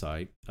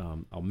website,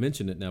 I'll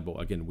mention it now, but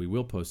again, we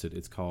will post it.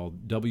 It's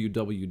called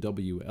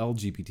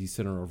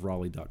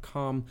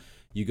www.lgbtcenterofraleigh.com.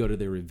 You go to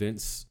their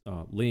events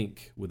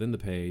link within the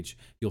page,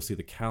 you'll see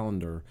the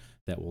calendar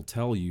that will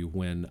tell you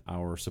when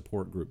our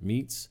support group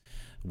meets.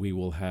 We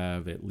will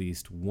have at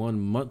least one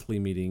monthly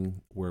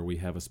meeting where we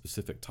have a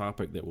specific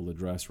topic that we'll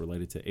address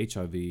related to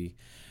HIV.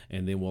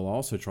 And then we'll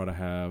also try to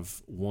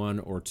have 1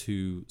 or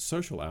 2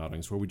 social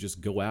outings where we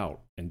just go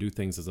out and do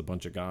things as a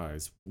bunch of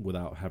guys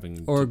without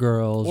having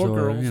girls,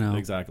 girls, you know.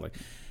 Exactly,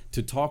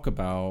 to talk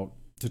about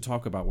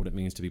what it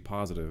means to be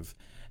positive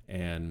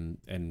and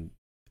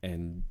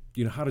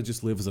you know, how to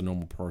just live as a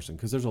normal person,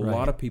 because there's a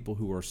lot of people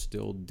who are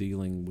still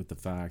dealing with the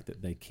fact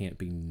that they can't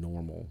be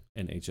normal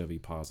and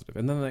HIV positive,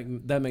 and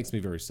then that makes me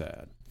very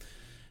sad.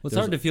 Well, it's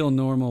hard to feel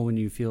normal when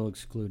you feel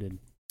excluded.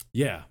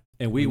 Yeah,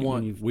 and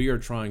we are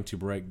trying to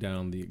break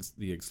down the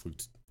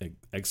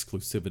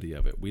exclusivity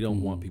of it. We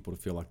don't want people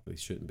to feel like they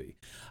shouldn't be.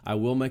 I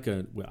will make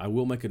a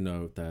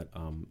note that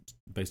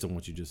based on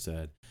what you just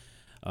said,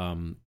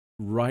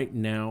 right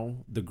now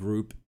the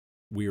group,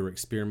 we are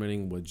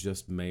experimenting with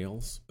just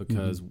males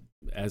because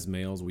as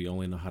males, we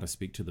only know how to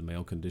speak to the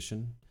male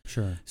condition.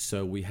 Sure.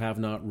 So we have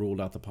not ruled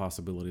out the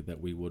possibility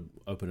that we would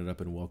open it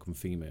up and welcome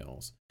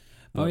females.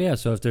 But,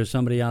 so if there's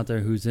somebody out there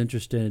who's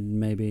interested in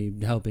maybe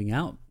helping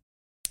out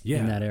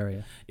in that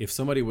area. If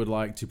somebody would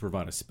like to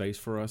provide a space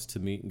for us to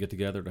meet and get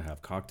together, to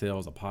have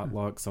cocktails, a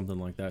potluck, something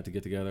like that to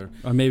get together.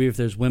 Or maybe if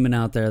there's women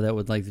out there that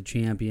would like to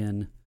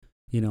champion,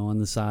 you know, on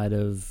the side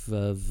of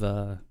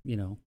you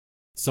know,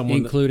 someone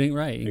including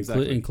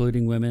exactly.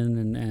 including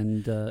women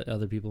and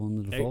other people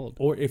in the fold.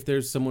 Or if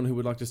there's someone who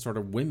would like to start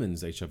a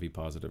women's HIV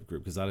positive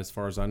group, because that, as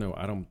far as I know,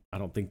 I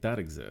don't think that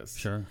exists.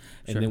 Sure.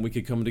 And then we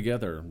could come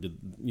together.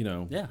 You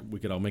know, we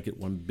could all make it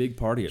one big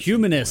party.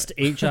 Humanist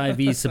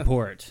HIV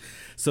support.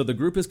 So the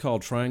group is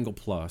called Triangle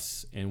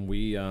Plus, and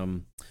we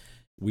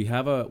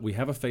have a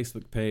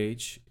Facebook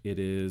page. It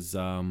is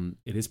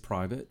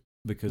private,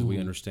 because we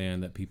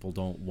understand that people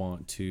don't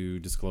want to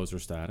disclose their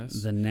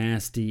status. The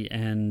nasty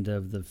end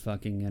of the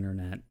fucking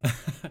internet.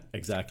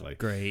 Exactly.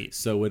 Great.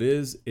 So it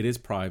is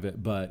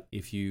private, but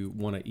if you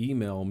want to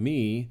email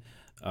me,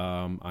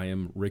 I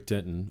am Rick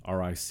Denton,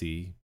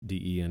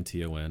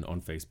 RICDENTON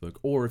on Facebook.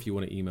 Or if you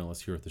want to email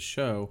us here at the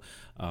show,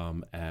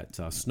 at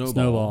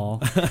Snowball.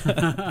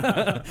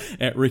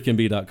 at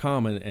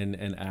rickandb.com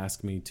and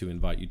ask me to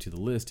invite you to the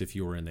list if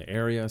you are in the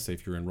area. Say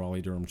if you're in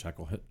Raleigh, Durham,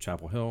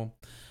 Chapel Hill.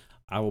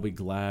 I will be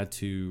glad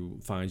to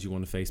find you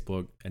on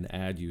Facebook and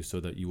add you so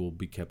that you will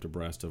be kept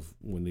abreast of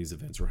when these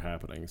events are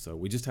happening. So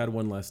we just had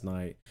one last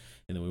night,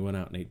 and then we went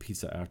out and ate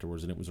pizza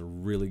afterwards, and it was a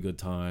really good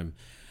time.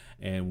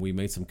 And we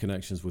made some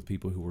connections with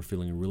people who were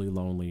feeling really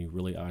lonely,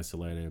 really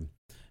isolated.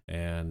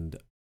 And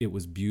it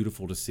was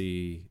beautiful to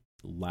see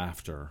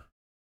laughter,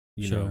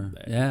 you know,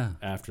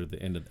 at the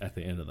end of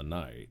the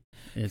night.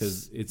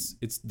 Because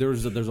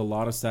there's a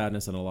lot of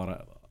sadness and a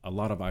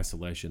lot of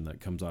isolation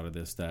that comes out of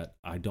this that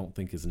I don't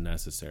think is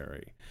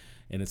necessary.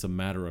 And it's a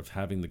matter of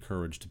having the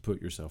courage to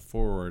put yourself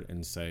forward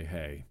and say,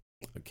 hey,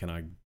 can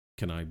I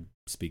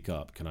speak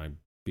up? Can I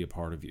be a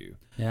part of you?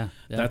 Yeah.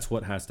 That's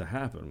what has to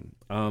happen.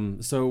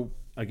 So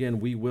again,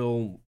 we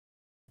will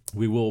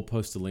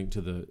post a link to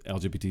the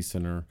LGBT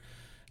Center.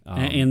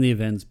 And the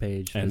events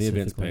page. And the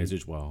events page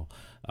as well.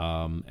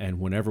 And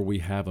whenever we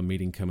have a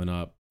meeting coming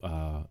up,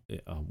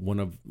 one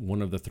of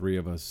the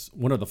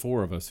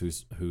four of us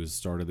who's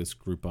started this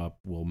group up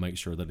will make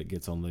sure that it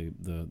gets on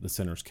the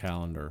center's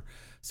calendar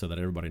so that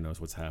everybody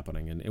knows what's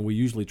happening. And we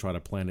usually try to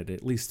plan it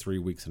at least 3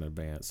 weeks in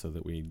advance so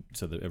that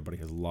everybody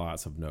has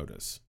lots of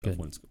notice of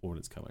when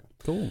it's coming.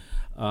 Cool.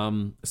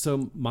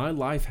 So my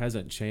life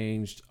hasn't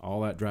changed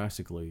all that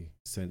drastically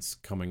since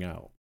coming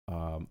out.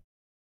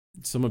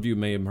 Some of you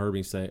may have heard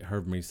me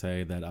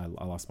say that I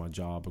lost my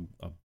job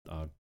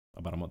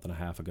about a month and a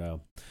half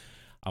ago.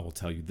 I will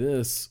tell you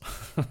this: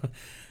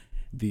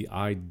 the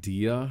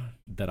idea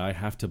that I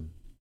have to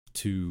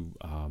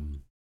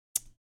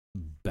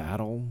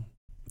battle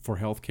for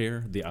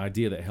healthcare, the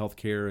idea that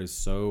healthcare is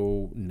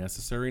so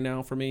necessary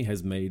now for me,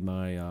 has made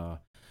my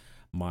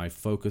my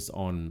focus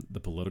on the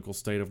political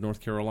state of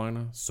North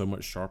Carolina so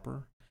much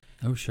sharper.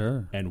 Oh,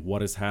 sure. And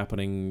what is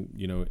happening,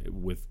 you know,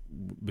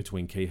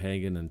 between Kay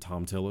Hagan and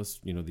Thom Tillis,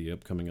 you know, the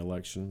upcoming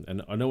election.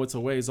 And I know it's a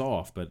ways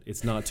off, but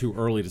it's not too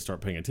early to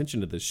start paying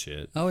attention to this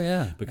shit. Oh,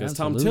 yeah. Because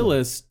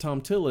absolutely.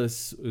 Thom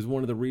Tillis is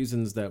one of the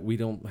reasons that we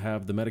don't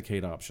have the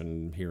Medicaid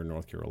option here in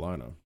North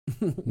Carolina.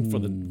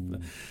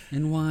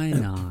 And why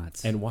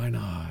not? And why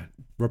not?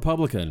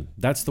 Republican.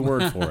 That's the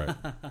word for it.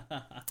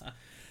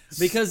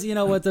 Because you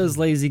know what? Those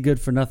lazy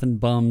good-for-nothing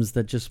bums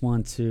that just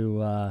want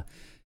to...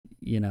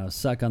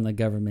 suck on the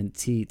government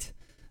teat.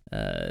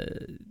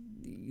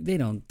 They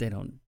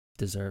don't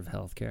deserve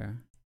health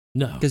care.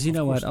 No, because you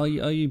know what? All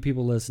you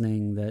people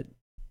listening that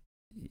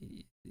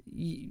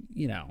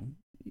you don't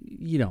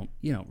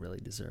really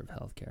deserve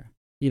health care.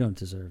 You don't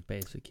deserve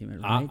basic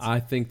human rights. I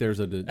think there's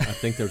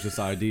this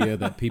idea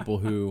that people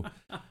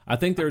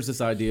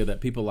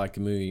like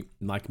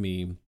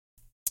me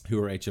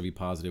who are HIV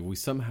positive, we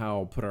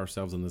somehow put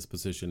ourselves in this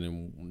position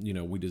and, you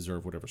know, we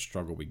deserve whatever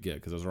struggle we get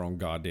because it's our own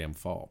goddamn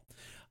fault.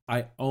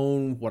 I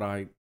own what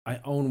I've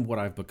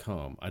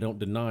become. I don't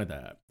deny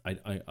that.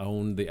 I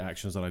own the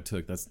actions that I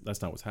took.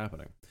 That's not what's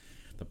happening.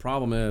 The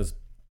problem is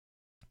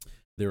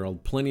There are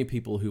plenty of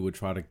people who would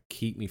try to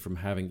keep me from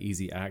having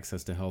easy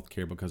access to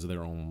healthcare because of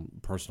their own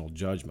personal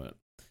judgment.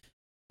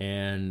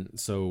 And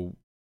so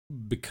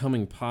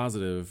becoming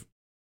positive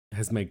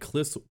has made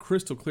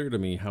crystal clear to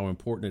me how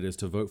important it is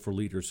to vote for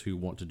leaders who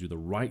want to do the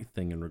right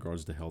thing in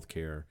regards to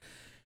healthcare.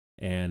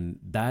 And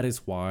that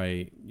is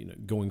why,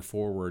 going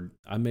forward,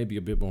 I may be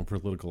a bit more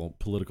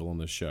political on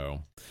this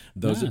show.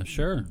 Those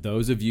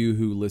of you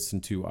who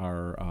listen to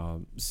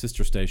our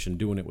sister station,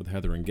 Doing It with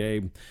Heather and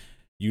Gabe,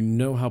 you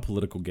know how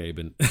political Gabe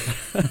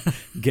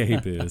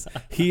is.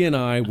 He and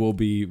I will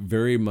be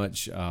very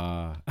much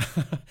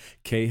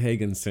Kay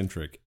Hagan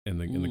centric in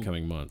the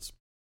coming months.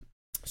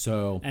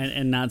 So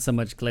and not so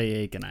much Clay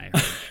Aiken, I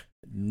heard.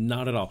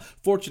 Not at all.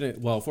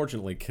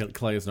 Fortunately,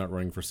 Clay is not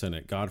running for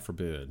Senate. God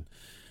forbid.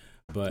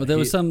 But there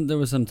was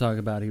some talk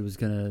about he was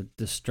going to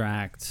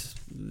distract,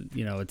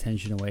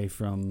 attention away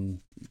from.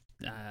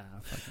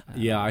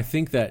 I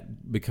think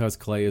that because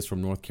Clay is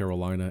from North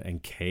Carolina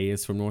and Kay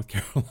is from North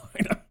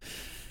Carolina,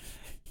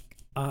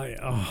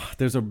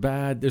 there's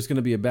going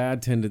to be a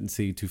bad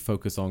tendency to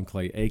focus on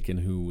Clay Aiken,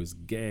 who was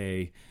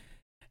gay,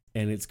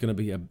 and it's going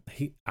to be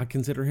I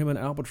consider him an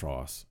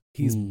albatross.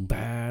 He's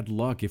bad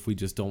luck if we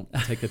just don't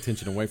take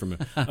attention away from him.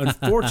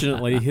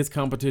 Unfortunately, his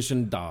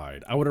competition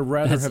died. I would have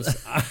rather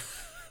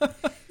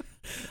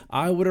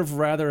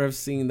have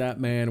seen that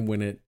man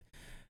win it,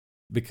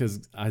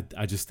 because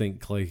I just think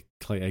Clay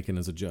Aiken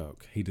is a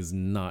joke. He does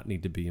not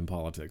need to be in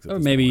politics. Or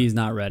maybe he's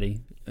not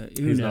ready.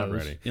 He's not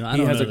ready. I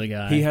don't know the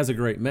guy. He has a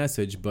great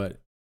message, but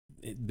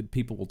the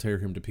people will tear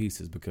him to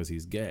pieces because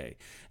he's gay.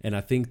 And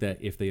I think that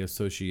if they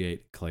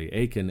associate Clay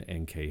Aiken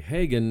and Kay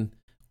Hagan,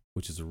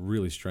 which is a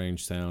really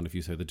strange sound if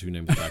you say the two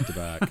names back to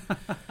back,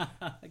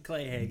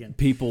 Clay Hagan,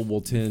 people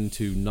will tend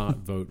to not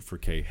vote for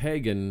Kay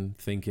Hagan,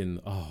 thinking,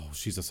 "Oh,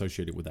 she's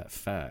associated with that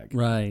fag."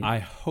 Right. I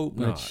hope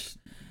not.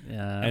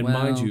 And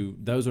mind you,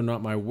 those are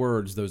not my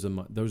words. That's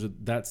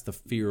the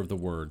fear of the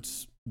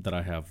words that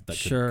I have that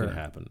could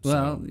happen.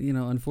 Well,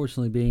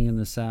 unfortunately, being in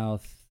the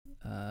South,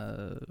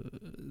 a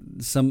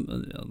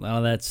lot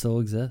of that still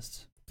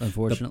exists.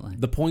 Unfortunately,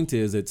 the point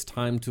is, it's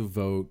time to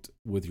vote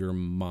with your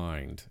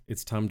mind.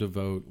 It's time to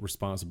vote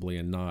responsibly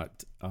and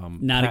not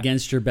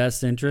against your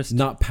best interest.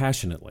 Not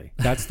passionately.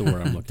 That's the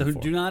word I'm looking for.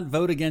 Do not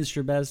vote against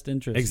your best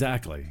interest.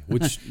 Exactly.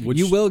 Which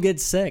you will get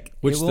sick.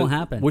 It will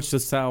happen. Which the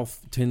South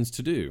tends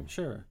to do.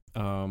 Sure.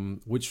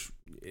 Which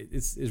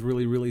is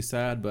really, really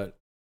sad. But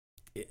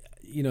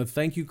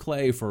thank you,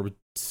 Clay, for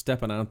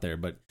stepping out there.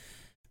 But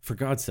for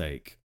God's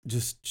sake,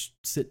 just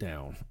sit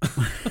down.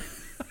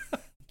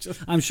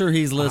 I'm sure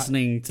he's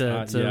listeing to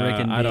Rick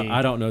and me.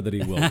 I don't know that he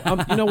will.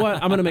 You know what?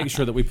 I'm going to make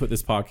sure that we put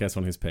this podcast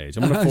on his page.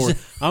 I'm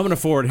going to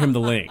forward him the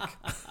link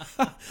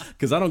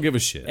because I don't give a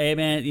shit. Hey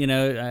man,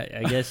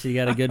 I guess you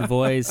got a good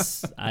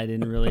voice. I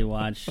didn't really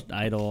watch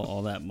Idol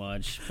all that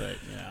much, but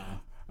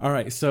All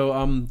right, so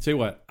tell you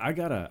what, I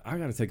gotta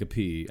take a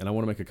pee and I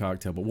want to make a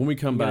cocktail. But when we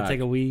come back,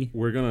 take a wee.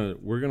 We're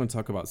gonna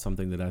talk about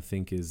something that I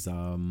think is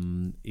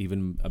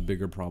even a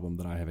bigger problem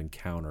that I have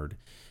encountered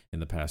in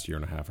the past year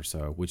and a half or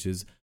so, which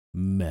is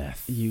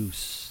meth. You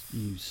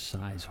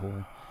size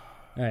whore.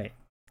 All right.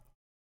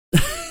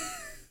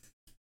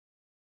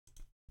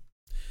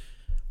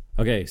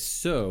 Okay,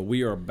 so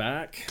we are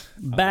back.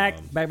 Back.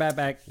 We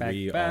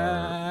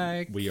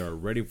are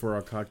ready for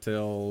our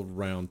cocktail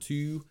round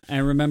 2.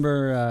 And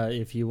remember,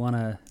 if you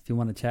wanna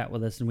chat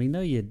with us, and we know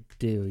you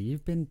do,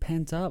 you've been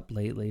pent up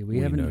lately. We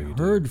haven't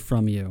heard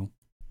from you.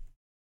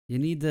 You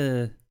need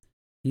to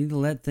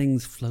let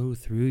things flow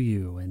through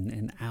you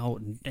and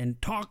out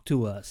and talk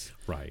to us.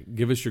 Right.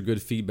 Give us your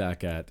good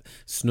feedback at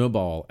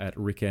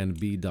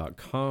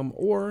snowball@rickandb.com,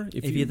 or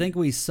if you think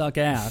we suck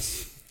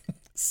ass,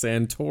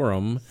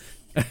 Santorum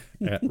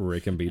at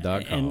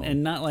rickandb.com.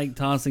 And not like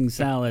tossing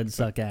salad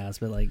suck ass,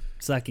 but like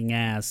sucking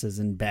ass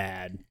isn't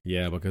bad.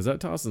 Yeah, because that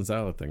tossing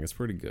salad thing is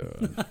pretty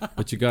good.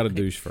 But you got to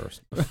douche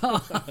first.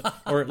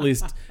 Or at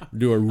least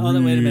do a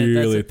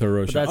really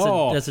thorough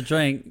shower. That's a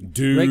drink.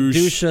 Douche. Rick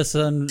douche us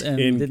and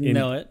didn't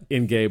know it.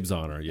 In Gabe's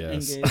honor,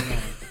 yes.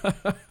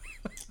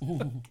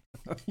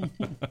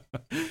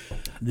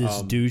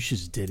 This douche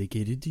is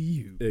dedicated to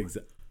you.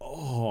 Exactly.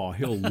 Oh,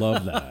 he'll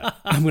love that.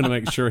 I'm going to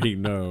make sure he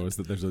knows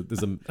that there's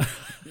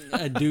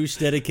a douche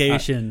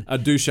dedication. A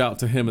douche out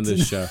to him in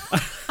this show.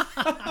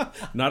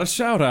 Not a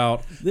shout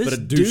out, but a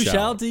douche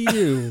out to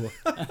you.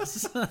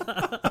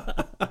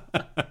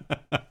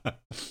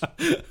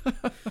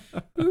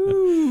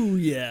 Ooh,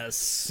 yes.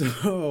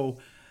 So,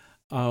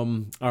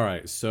 all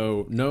right.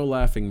 So, no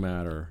laughing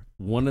matter.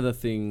 One of the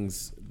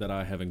things that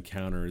I have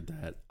encountered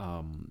that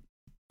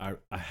I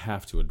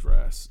have to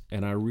address,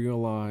 and I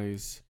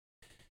realize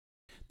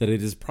that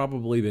it has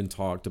probably been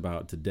talked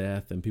about to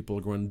death, and people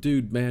are going,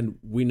 dude, man,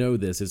 we know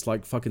this. It's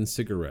like fucking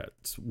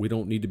cigarettes. We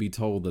don't need to be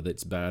told that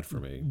it's bad for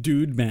me.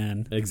 Dude,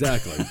 man.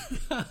 Exactly.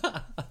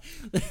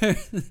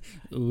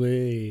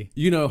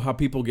 You know how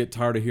people get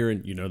tired of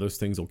hearing, those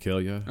things will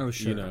kill you? Oh,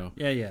 sure.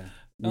 Yeah.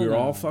 We're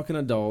all fucking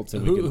adults.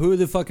 And who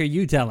the fuck are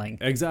you telling?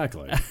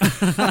 Exactly.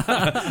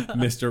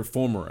 Mr.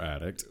 Former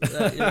Addict.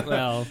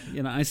 Well,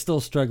 I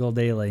still struggle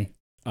daily.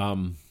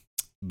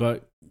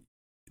 But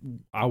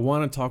I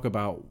want to talk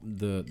about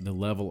the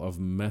level of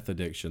meth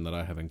addiction that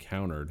I have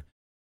encountered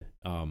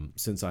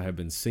since I have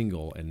been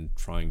single and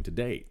trying to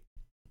date.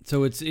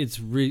 So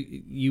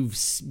you've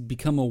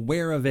become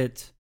aware of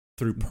it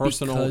through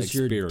personal because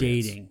experience. You're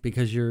dating,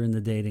 because you're in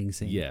the dating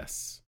scene.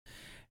 Yes.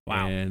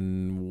 Wow.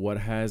 And what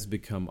has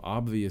become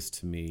obvious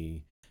to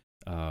me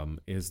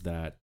is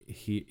that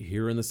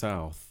here in the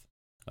South,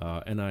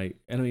 and I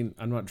mean,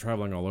 I'm not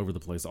traveling all over the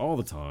place all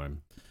the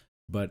time,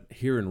 but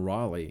here in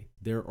Raleigh,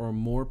 there are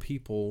more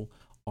people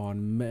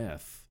on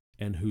meth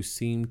and who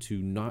seem to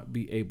not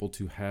be able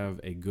to have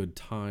a good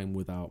time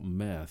without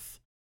meth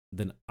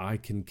than I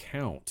can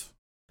count.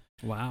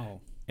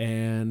 Wow.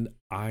 And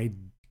I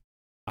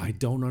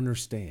don't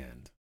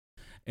understand.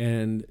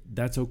 And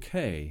that's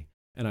okay.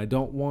 And I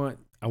want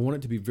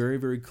it to be very,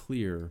 very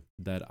clear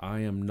that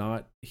I am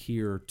not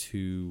here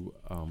to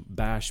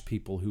bash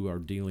people who are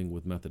dealing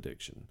with meth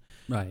addiction.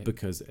 Right.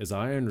 Because as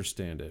I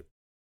understand it,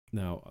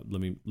 now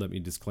let me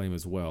disclaim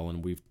as well,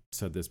 and we've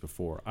said this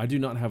before, I do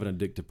not have an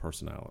addictive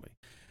personality.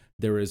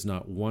 There is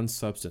not one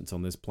substance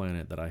on this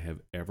planet that I have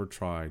ever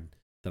tried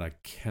that I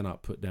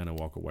cannot put down and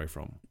walk away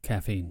from.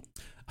 Caffeine.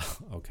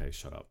 Okay,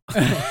 shut up.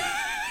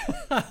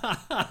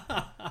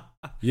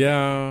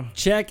 Yeah.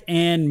 Check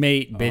and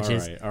mate,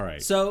 bitches. All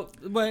right. So,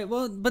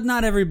 but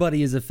not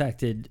everybody is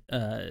affected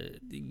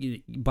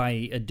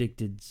by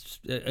addictive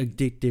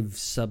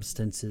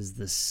substances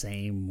the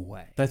same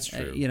way. That's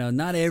true.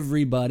 Not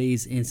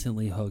everybody's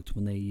instantly hooked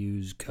when they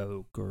use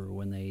coke or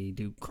when they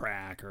do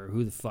crack or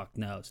who the fuck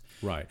knows.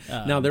 Right.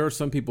 Now, there are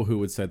some people who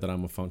would say that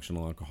I'm a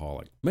functional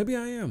alcoholic. Maybe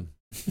I am.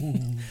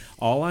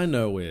 All I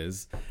know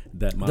is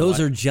that those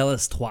are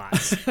jealous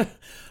twats.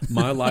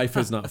 My life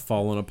has not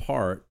fallen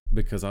apart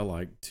because I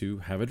like to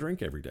have a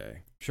drink every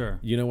day. Sure.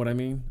 You know what I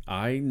mean?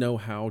 I know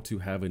how to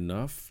have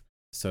enough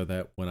so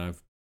that when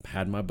I've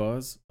had my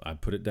buzz, I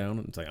put it down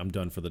and it's like, I'm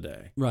done for the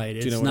day. Right.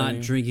 It's not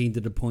drinking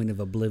to the point of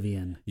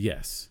oblivion.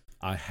 Yes.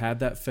 I had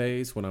that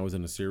phase when I was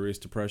in a serious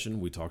depression.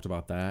 We talked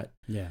about that.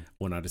 Yeah.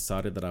 When I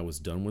decided that I was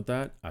done with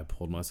that, I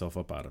pulled myself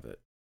up out of it.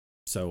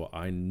 So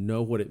I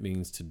know what it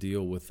means to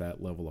deal with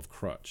that level of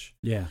crutch.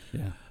 Yeah,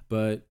 yeah.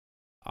 But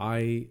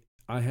I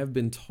have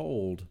been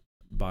told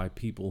by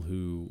people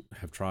who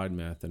have tried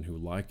meth and who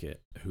like it,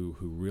 who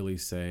really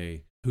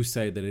say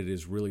that it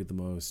is really the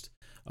most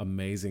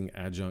amazing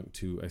adjunct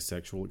to a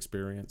sexual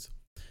experience,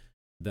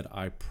 that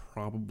I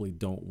probably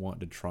don't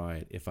want to try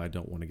it if I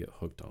don't want to get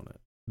hooked on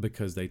it.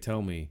 Because they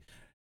tell me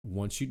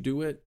once you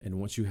do it and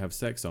once you have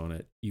sex on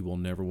it, you will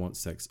never want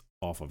sex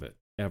off of it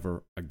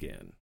ever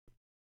again.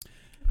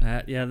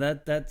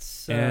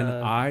 That's and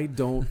I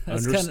don't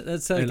understand.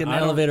 That's like an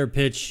elevator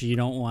pitch you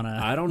don't want to.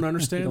 I don't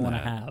understand. Don't want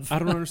to have. I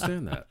don't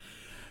understand that,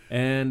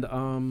 and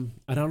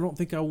I don't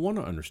think I want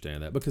to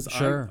understand that because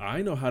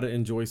I know how to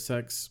enjoy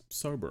sex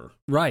sober.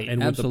 Right,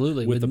 and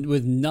absolutely,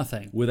 with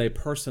nothing, with a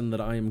person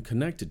that I am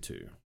connected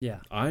to.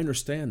 Yeah, I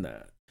understand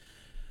that.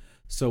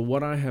 So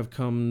what I have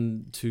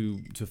come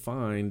to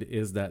find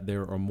is that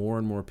there are more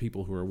and more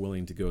people who are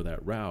willing to go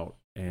that route.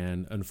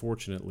 And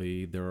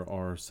unfortunately, there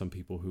are some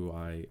people who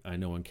I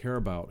know and care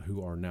about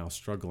who are now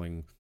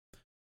struggling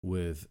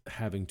with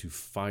having to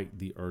fight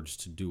the urge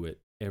to do it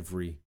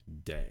every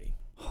day.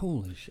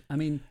 Holy shit. I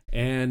mean...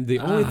 And the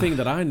only thing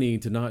that I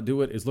need to not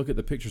do it is look at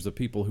the pictures of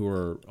people who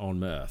are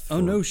on meth.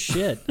 Oh, no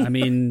shit. I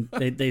mean,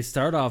 they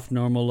start off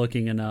normal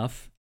looking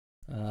enough,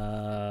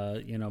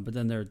 but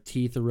then their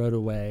teeth erode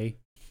away,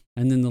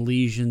 and then the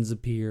lesions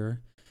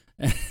appear.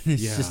 And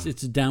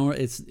it's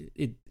downward.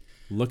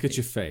 Look at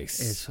your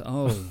face.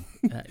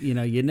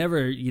 You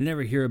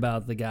never hear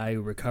about the guy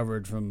who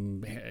recovered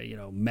from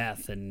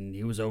meth and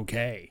he was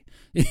okay.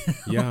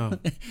 Yeah.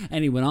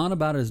 And he went on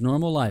about his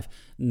normal life.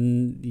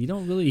 You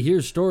don't really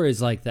hear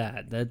stories like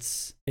that.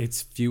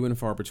 It's few and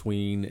far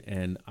between,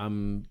 and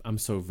I'm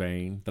so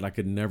vain that I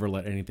could never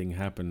let anything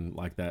happen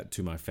like that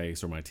to my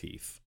face or my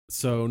teeth.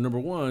 So number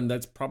one,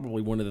 that's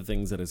probably one of the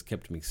things that has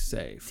kept me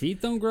safe. Teeth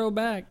don't grow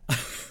back.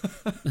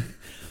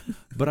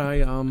 But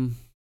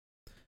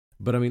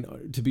But I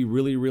mean, to be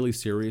really, really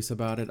serious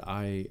about it,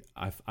 I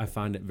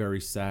find it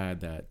very sad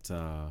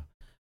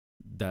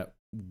that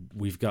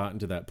we've gotten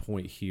to that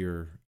point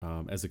here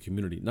as a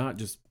community, not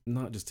just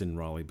in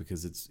Raleigh,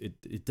 because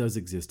it does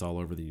exist all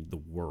over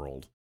the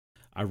world.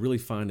 I really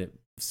find it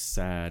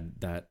sad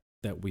that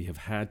we have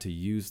had to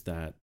use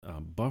that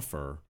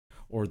buffer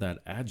or that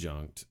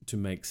adjunct to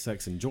make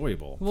sex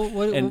enjoyable. Well,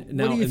 what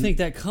do you think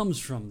that comes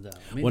from, though?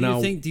 I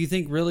mean, do you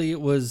think really it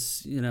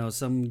was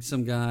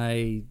some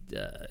guy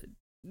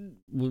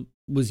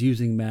was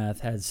using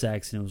meth, had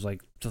sex, and it was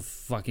like the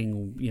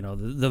fucking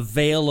the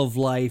veil of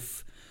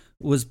life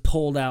was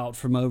pulled out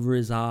from over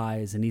his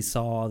eyes, and he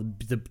saw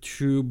the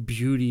true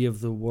beauty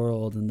of the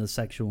world and the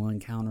sexual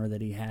encounter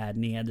that he had,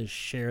 and he had to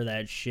share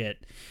that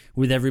shit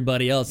with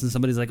everybody else. And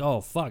somebody's like,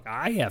 "Oh fuck,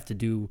 I have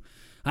to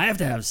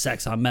have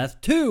sex on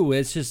meth too."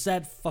 It's just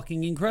that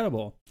fucking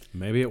incredible.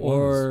 Maybe it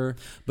was.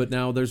 But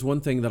now there's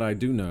one thing that I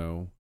do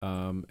know,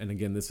 and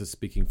again, this is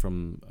speaking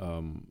from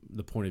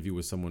the point of view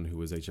of someone who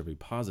was HIV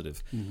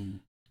positive. Mm-hmm.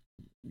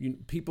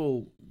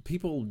 people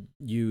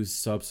use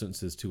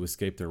substances to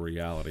escape their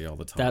reality all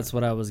the time. That's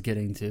what I was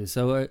getting to.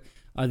 So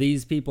are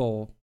these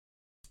people?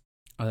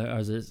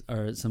 Is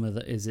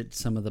it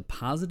some of the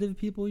positive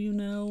people you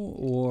know,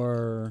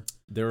 or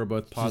there are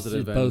both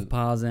positive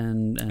both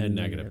and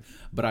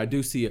negative? But I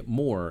do see it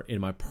more in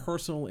my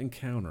personal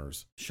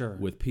encounters, sure,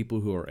 with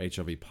people who are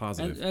HIV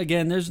positive. And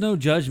again, there's no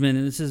judgment,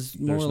 and this is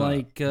more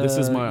like this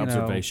is my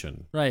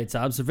observation. Right, it's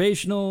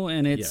observational,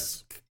 and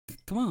it's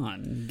come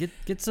on,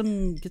 get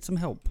some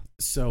help.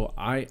 So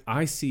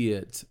I see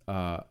it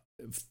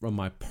from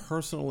my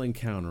personal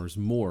encounters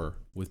more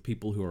with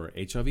people who are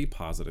HIV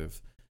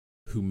positive,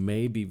 who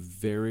may be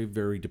very,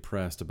 very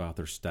depressed about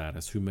their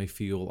status, who may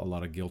feel a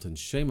lot of guilt and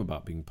shame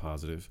about being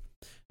positive,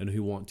 and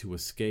who want to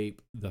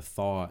escape the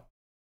thought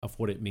of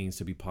what it means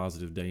to be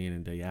positive day in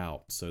and day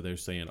out. So they're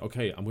saying,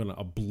 okay, I'm going to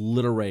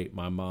obliterate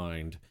my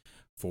mind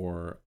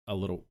for a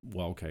little,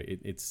 well, okay,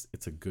 it's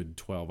a good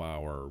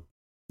 12-hour,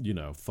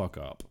 fuck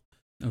up.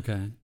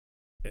 Okay.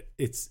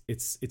 It's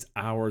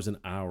hours and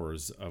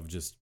hours of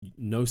just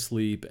no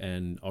sleep,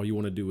 and all you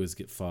want to do is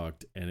get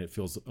fucked, and it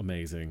feels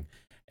amazing.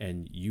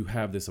 And you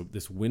have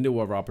this window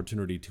of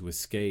opportunity to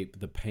escape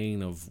the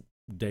pain of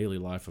daily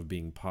life of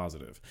being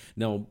positive.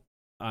 Now,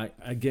 I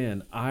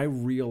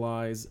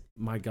realize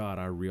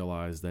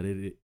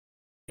that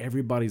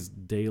everybody's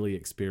daily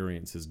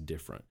experience is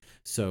different.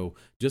 So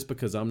just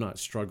because I'm not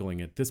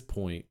struggling at this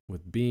point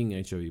with being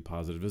HIV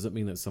positive doesn't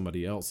mean that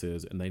somebody else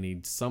is, and they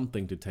need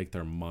something to take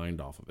their mind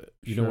off of it.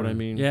 You know what I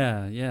mean?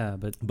 Yeah.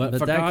 But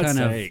for that God's kind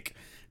sake,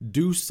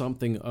 do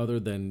something other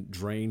than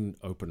drain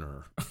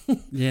opener.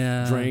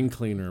 Yeah. Drain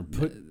cleaner.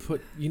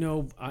 Put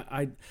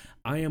I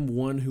am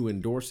one who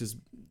endorses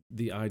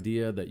the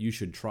idea that you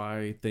should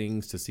try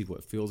things to see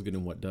what feels good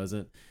and what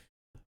doesn't,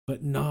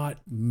 but not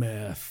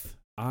meth.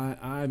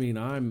 I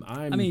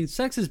mean,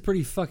 sex is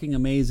pretty fucking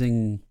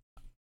amazing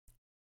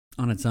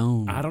on its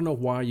own. I don't know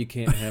why you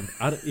can't have.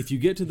 If you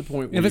get to the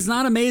point where if it's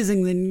not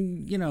amazing,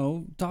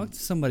 then talk to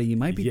somebody. You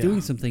might be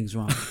doing some things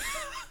wrong.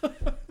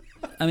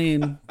 I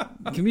mean,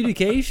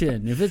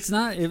 communication. If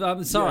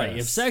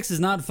if sex is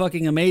not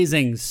fucking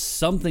amazing,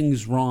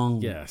 something's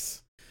wrong. Yes.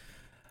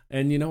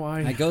 And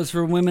that goes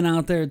for women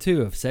out there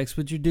too. If sex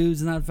with your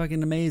dude's not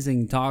fucking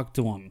amazing, talk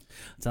to them.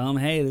 Tell them,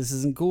 hey, this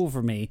isn't cool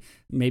for me.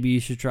 Maybe you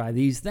should try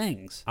these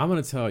things. I'm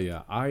gonna tell you,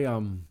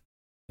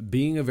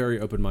 being a very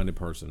open-minded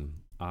person,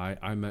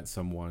 I met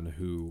someone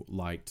who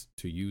liked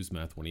to use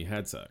meth when he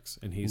had sex,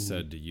 and he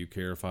said, "Do you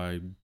care if I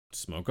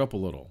smoke up a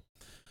little?"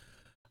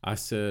 I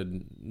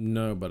said,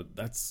 "No, but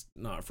that's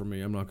not for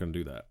me. I'm not going to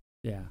do that."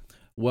 Yeah.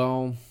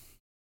 Well,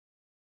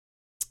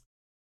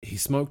 he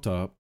smoked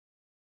up,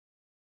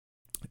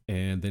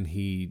 and then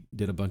he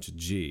did a bunch of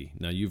G.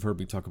 Now, you've heard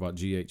me talk about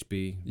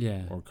GHB.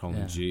 Yeah. Or call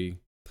him G.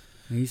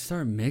 You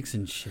start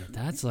mixing shit.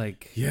 That's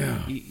like...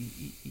 Yeah.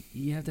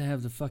 You have to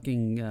have the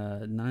fucking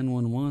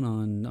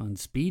 911 on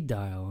speed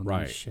dial and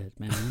right. That shit,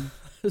 man.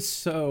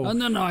 So... Oh,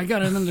 no, I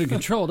got it under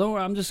control. Don't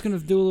worry, I'm just going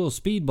to do a little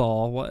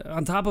speedball. What,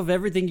 on top of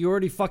everything you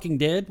already fucking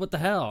did? What the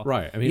hell?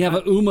 Right. I mean, you have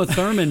an Uma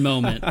Thurman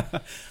moment,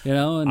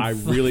 and I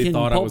really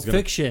thought I was going to...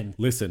 Fiction.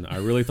 Listen, I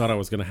really thought I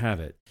was going to have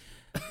it.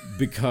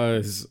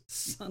 Because,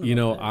 I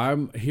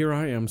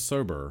am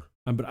sober.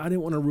 But I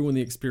didn't want to ruin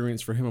the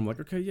experience for him. I'm like,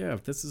 okay, yeah,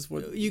 if this is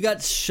what... You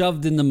got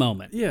shoved in the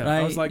moment. Yeah, right?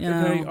 I was like,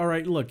 okay, all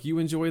right, look, you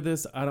enjoy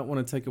this. I don't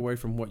want to take away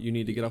from what you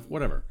need to get off,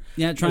 whatever.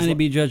 Yeah, trying to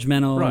be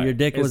judgmental. Right. Your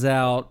dick was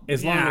out.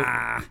 As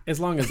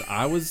long as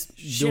I was...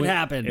 Shit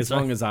happens. As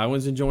long as I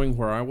was enjoying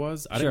where I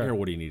was, I didn't care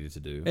what he needed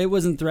to do. It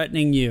wasn't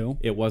threatening you.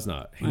 It was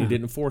not. He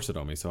didn't force it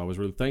on me, so I was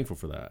really thankful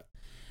for that.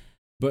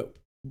 But...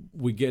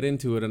 we get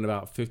into it, and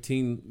about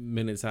 15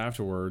 minutes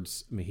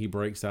afterwards, he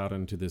breaks out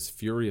into this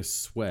furious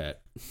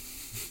sweat.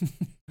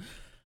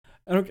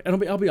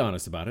 I'll be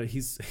honest about it.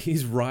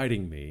 He's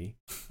riding me,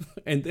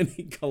 and then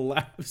he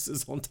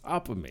collapses on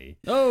top of me.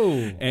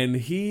 Oh! And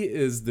he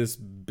is this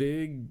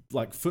big,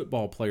 like,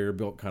 football player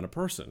built kind of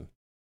person.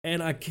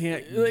 And I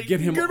can't get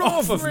him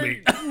off of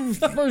me.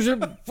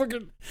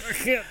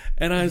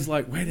 And I was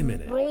like, wait a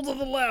minute. Roll to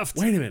the left.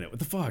 Wait a minute. What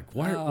the fuck?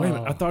 Wait a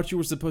minute. I thought you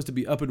were supposed to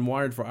be up and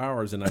wired for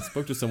hours. And I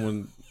spoke to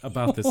someone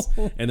about this.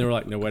 And they were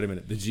like, no, wait a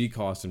minute. The G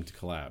caused him to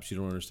collapse. You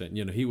don't understand.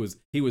 He was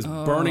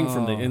burning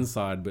from the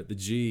inside, but the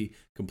G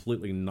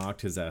completely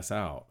knocked his ass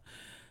out.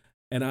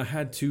 And I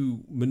had to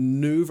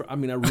maneuver. I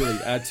mean, I really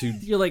had to.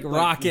 You're like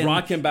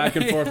rocking back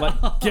and forth,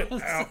 like get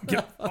out,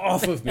 get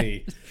off of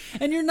me.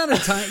 And you're not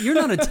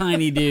a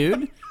tiny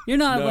dude. You're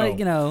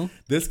not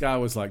This guy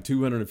was like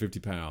 250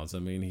 pounds. I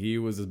mean, he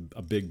was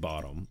a big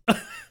bottom.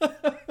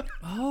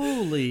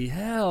 Holy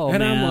hell! And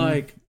man. I'm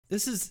like,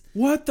 this is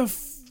what the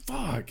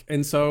fuck.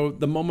 And so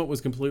the moment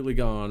was completely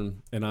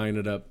gone, and I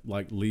ended up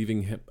like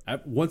leaving him.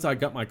 Once I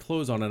got my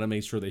clothes on, and I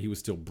made sure that he was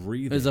still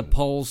breathing. There's a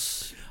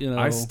pulse.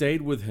 I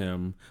stayed with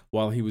him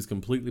while he was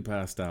completely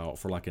passed out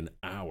for like an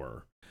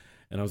hour,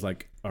 and I was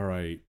like, all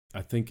right,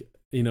 I think.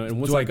 And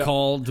once do I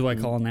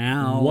call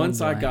now?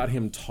 Once I got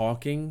him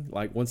talking,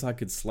 like once I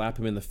could slap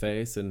him in the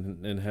face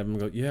and have him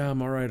go, yeah,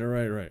 I'm all right.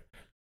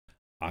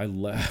 I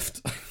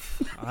left.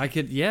 I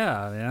could,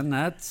 yeah, man.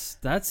 That's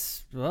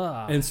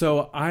And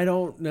so I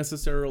don't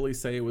necessarily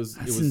say it was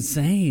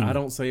insane. I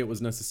don't say it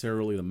was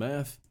necessarily the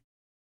meth.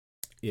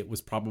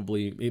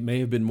 It may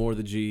have been more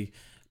the G,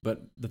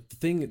 but the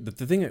thing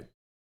that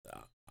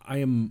I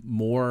am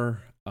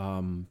more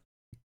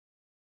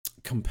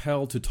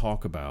compelled to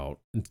talk about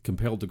and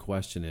compelled to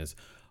question is,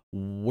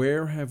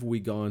 where have we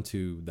gone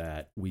to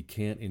that we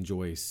can't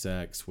enjoy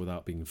sex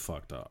without being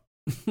fucked up?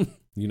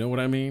 You know what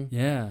I mean?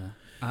 Yeah.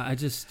 I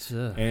just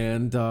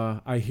and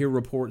I hear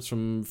reports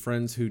from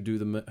friends who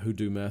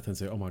do meth and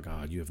say, "Oh my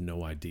God, you have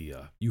no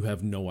idea. You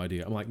have no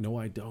idea." I'm like, "No,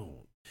 I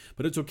don't."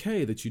 But it's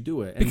okay that you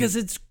do it because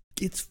it's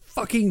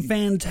fucking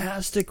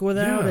fantastic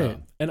without it.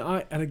 And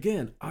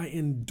again, I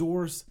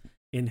endorse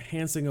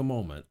enhancing a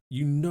moment.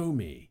 You know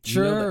me.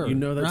 Sure, you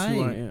know that's right.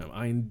 who I am.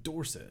 I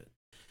endorse it.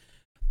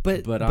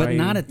 But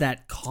not at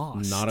that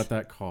cost. Not at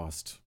that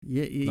cost.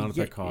 Not at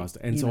that cost.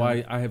 And so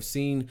I have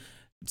seen.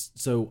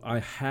 So I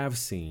have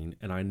seen,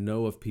 and I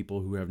know of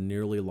people who have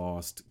nearly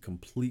lost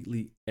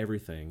completely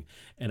everything.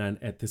 And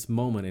at this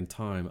moment in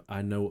time,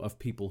 I know of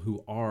people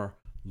who are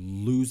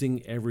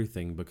losing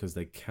everything because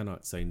they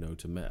cannot say no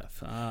to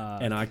meth.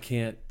 And I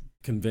can't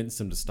convince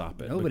them to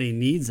stop it. Nobody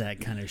needs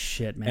that kind of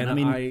shit, man. And I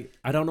mean,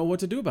 I don't know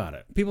what to do about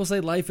it. People say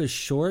life is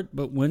short,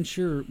 but once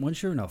you're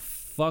in a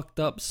fucked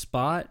up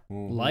spot,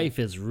 life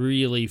is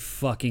really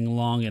fucking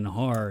long and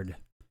hard.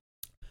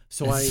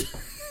 So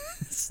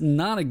it's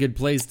not a good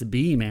place to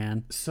be,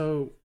 man.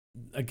 So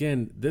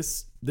again,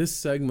 this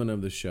segment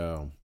of the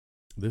show,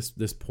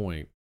 this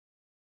point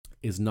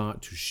is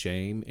not to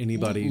shame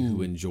anybody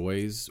who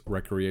enjoys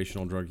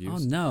recreational drug use. Oh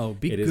no,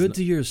 be good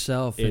to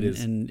yourself,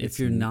 and if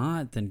you're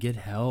not, then get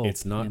help.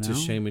 It's not to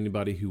shame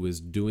anybody who is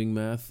doing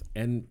meth,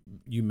 and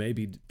you may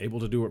be able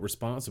to do it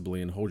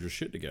responsibly and hold your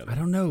shit together. I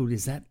don't know.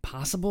 Is that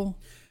possible?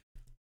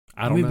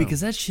 I mean,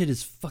 because that shit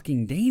is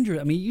fucking dangerous.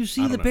 I mean, you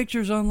see the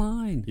pictures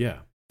online. Yeah.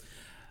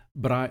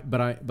 But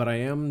I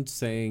am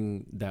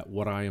saying that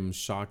what I am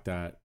shocked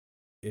at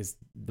is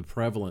the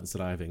prevalence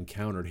that I've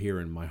encountered here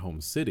in my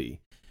home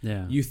city.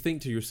 Yeah. You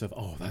think to yourself,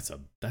 "Oh, that's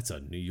a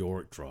New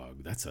York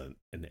drug. That's an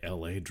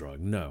LA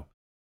drug." No.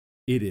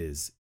 It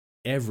is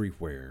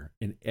everywhere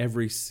in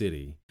every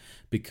city,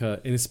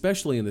 and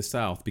especially in the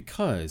South,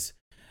 because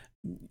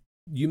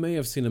you may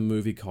have seen a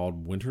movie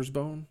called Winter's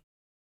Bone.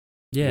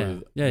 Yeah.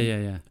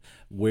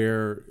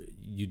 Where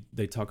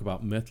they talk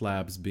about meth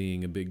labs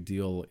being a big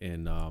deal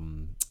in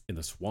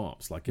the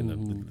swamps, like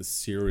in the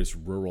serious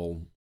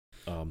rural.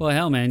 Well,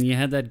 hell, man, you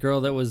had that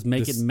girl that was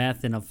making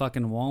meth in a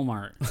fucking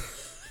Walmart.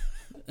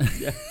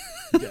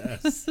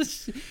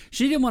 Yes.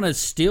 She didn't want to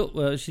steal.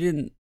 Well, she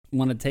didn't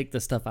want to take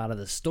the stuff out of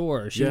the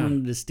store. She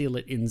wanted to steal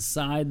it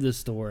inside the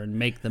store and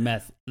make the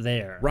meth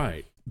there.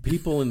 Right.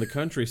 People in the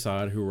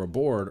countryside who are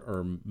bored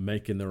are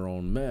making their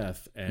own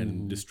meth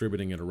and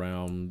distributing it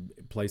around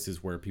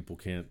places where people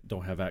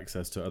don't have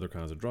access to other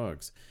kinds of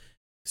drugs.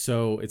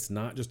 So it's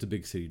not just a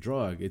big city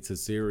drug; it's a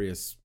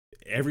serious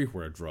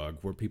everywhere drug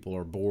where people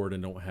are bored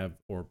and don't have,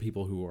 or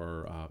people who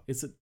are.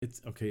 It's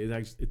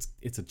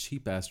a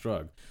cheap ass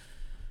drug.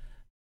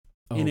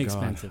 Oh,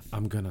 inexpensive. God.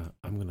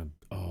 I'm gonna.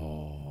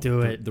 Oh, do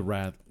it. The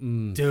wrath.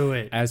 Do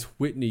it. As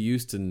Whitney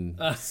Houston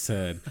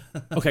said.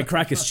 Okay,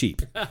 crack is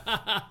cheap.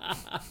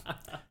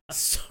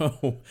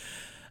 So,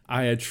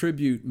 I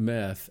attribute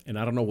meth, and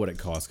I don't know what it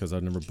costs because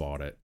I've never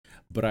bought it,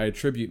 but I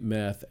attribute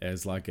meth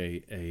as like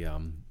a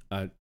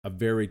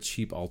very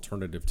cheap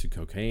alternative to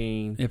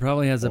cocaine. It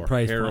probably has a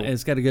price point.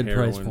 It's got a good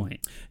price point.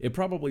 It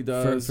probably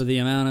does. For the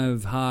amount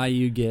of high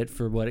you get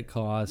for what it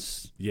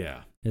costs.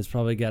 Yeah. It's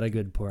probably got a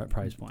good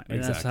price point. I mean,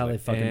 exactly. That's how they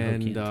fucking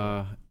hook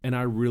you. And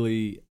I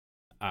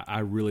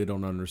really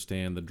don't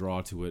understand the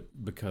draw to it,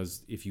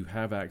 because if you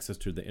have access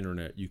to the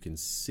internet, you can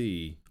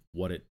see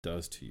what it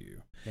does to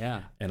you.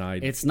 Yeah.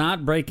 And it's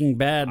not Breaking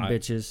Bad,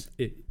 bitches.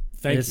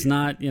 It's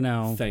not,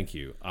 Thank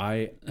you.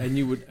 I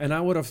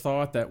would have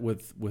thought that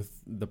with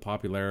the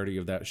popularity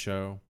of that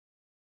show,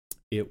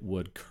 it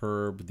would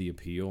curb the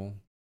appeal.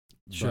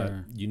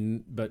 Sure.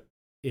 But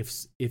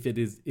if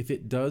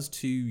it does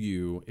to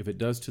you, if it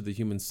does to the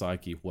human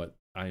psyche what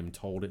I am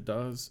told it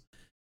does,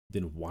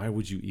 then why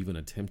would you even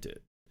attempt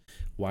it?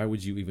 Why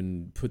would you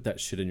even put that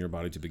shit in your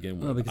body to begin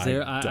with? Well, because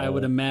I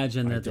would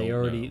imagine that they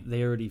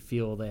already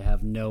feel they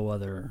have no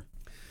other.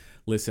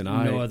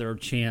 No other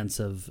chance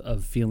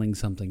of feeling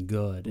something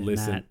good.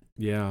 And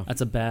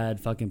that's a bad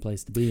fucking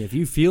place to be. If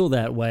you feel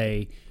that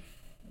way,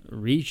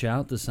 reach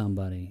out to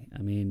somebody. I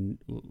mean,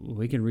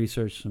 we can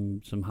research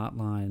some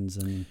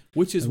hotlines, and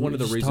which is one of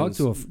the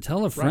reasons.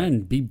 Tell a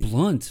friend. Right. Be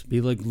blunt.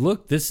 Be like,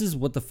 look, this is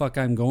what the fuck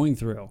I'm going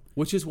through.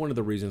 Which is one of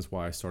the reasons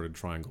why I started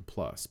Triangle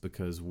Plus,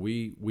 because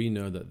we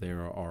know that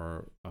there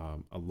are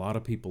a lot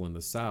of people in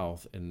the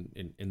South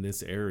and in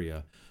this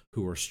area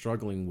who are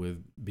struggling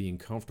with being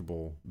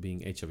comfortable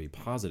being HIV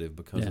positive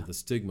because of the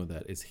stigma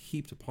that is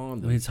heaped upon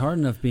them. I mean, it's hard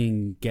enough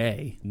being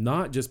gay.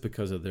 Not just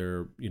because of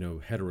their,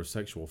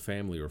 heterosexual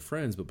family or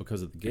friends, but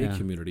because of the gay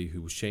community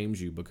who shames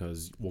you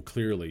because, well,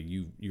 clearly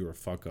you're a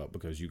fuck up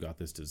because you got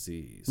this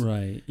disease.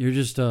 Right. You're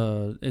just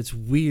it's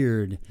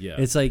weird. Yeah.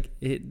 It's like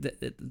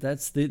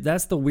that's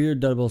the weird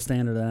double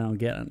standard that I don't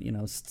get.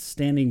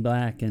 Standing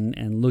back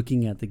and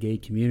looking at the gay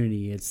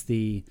community, it's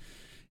the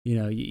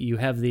you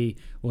have the,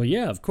 well,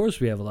 yeah, of course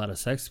we have a lot of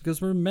sex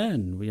because we're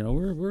men.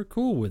 We're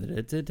cool with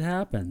it. It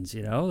happens.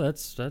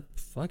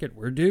 Fuck it.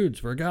 We're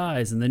dudes. We're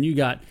guys. And then you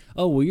got,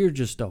 oh, well, you're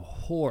just a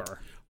whore.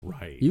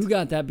 Right. You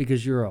got that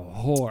because you're a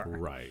whore.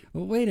 Right.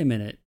 Well, wait a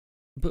minute.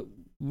 But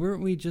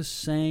weren't we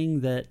just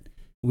saying that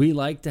we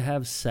like to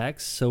have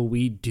sex, so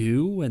we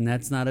do, and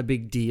that's not a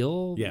big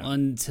deal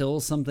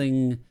until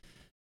something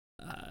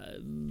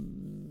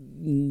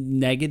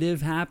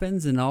negative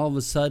happens, and all of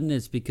a sudden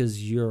it's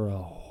because you're a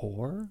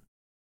whore?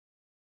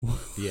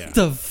 Yeah. What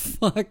the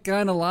fuck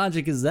kind of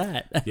logic is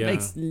that? That Yeah.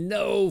 makes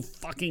no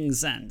fucking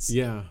sense.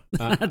 Yeah.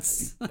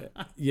 That's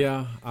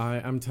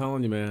I'm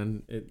telling you,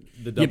 man.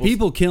 you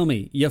people kill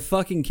me. You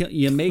fucking kill.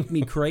 You make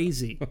me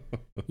crazy.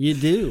 You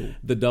do.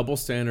 The double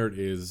standard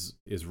is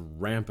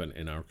rampant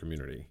in our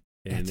community.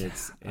 And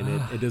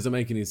it doesn't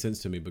make any sense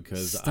to me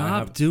because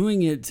stop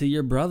doing it to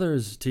your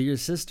brothers, to your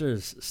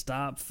sisters.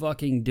 Stop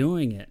fucking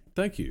doing it.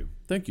 Thank you,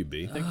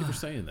 B. Thank you for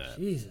saying that.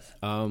 Jesus.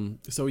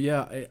 So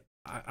yeah,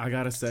 I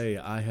gotta say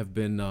I have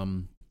been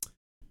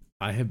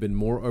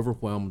more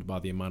overwhelmed by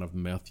the amount of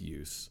meth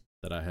use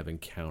that I have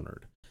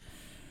encountered,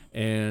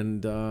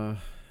 and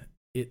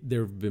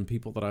there have been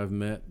people that I've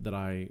met that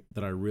I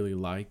really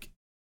like,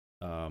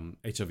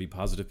 HIV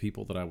positive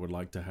people that I would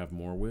like to have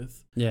more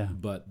with. Yeah,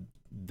 but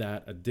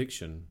that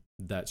addiction,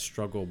 that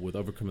struggle with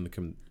overcoming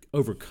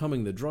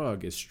the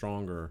drug is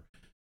stronger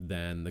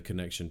than the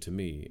connection to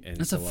me. And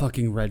that's a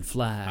fucking red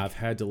flag. I've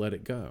had to let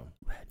it go.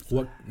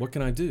 What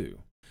can I do?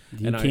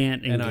 You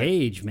can't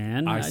engage,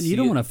 man. You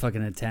don't want to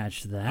fucking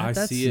attach to that.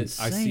 That's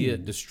insane. I see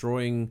it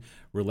destroying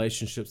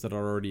relationships that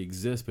already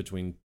exist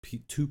between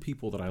two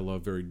people that I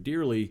love very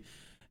dearly,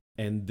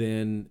 and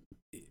then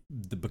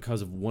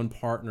because of one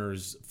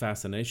partner's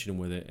fascination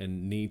with it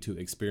and need to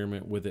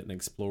experiment with it and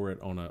explore it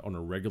on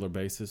a regular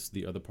basis,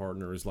 the other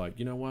partner is like,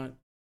 you know what?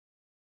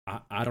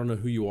 I don't know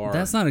who you are.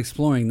 That's not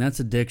exploring. That's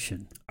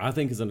addiction. I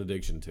think it's an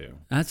addiction too.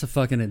 That's a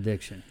fucking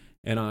addiction.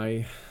 And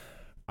I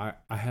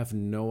have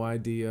no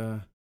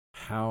idea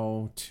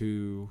how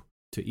to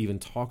even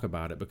talk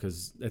about it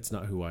because that's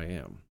not who I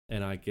am.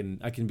 And I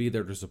can be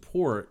there to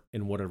support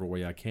in whatever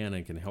way I can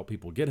and can help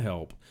people get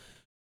help.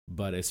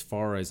 But as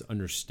far as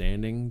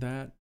understanding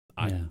that,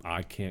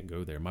 I can't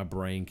go there. My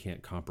brain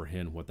can't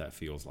comprehend what that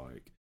feels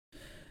like.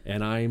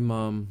 And I'm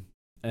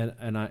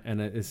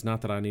and it's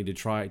not that I need to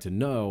try it to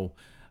know,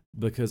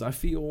 because I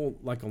feel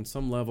like on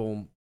some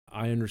level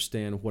I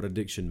understand what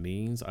addiction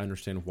means. I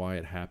understand why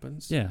it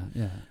happens. Yeah.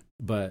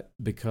 But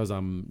because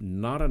I'm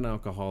not an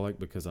alcoholic,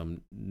 because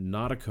I'm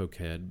not a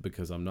cokehead,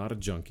 because I'm not a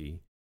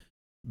junkie,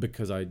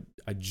 because I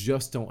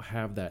just don't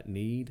have that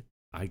need,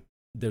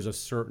 there's a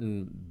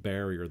certain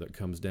barrier that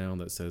comes down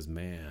that says,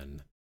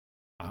 man,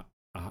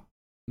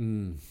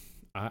 I'm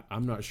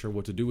not sure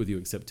what to do with you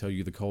except tell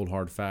you the cold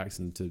hard facts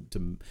and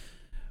to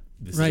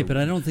right. But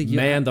I don't think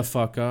man the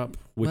fuck up,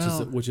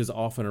 which is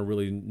often a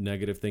really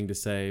negative thing to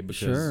say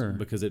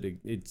because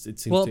it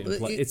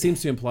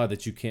seems to imply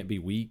that you can't be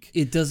weak.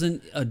 It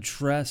doesn't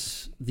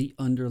address the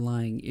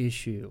underlying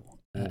issue,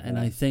 and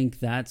I think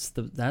that's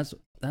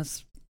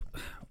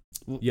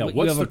yeah, what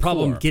you have a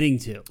problem getting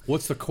to.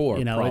 What's the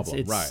core problem?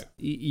 It's, right.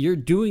 You're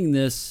doing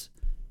this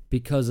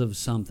because of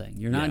something.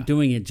 You're not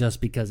doing it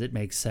just because it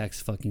makes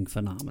sex fucking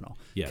phenomenal.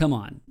 Yeah. Come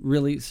on.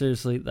 Really,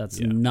 seriously, that's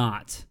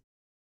not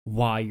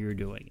why you're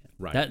doing it.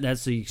 Right.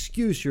 That's the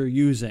excuse you're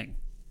using.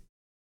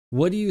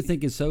 What do you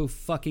think is so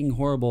fucking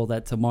horrible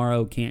that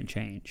tomorrow can't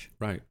change?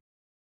 Right.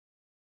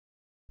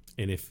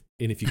 And if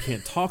you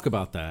can't talk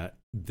about that,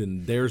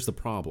 then there's the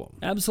problem.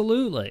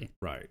 Absolutely.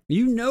 Right.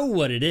 You know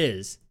what it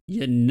is.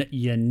 You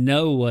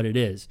know what it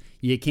is.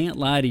 You can't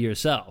lie to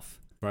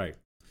yourself. Right.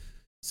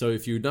 So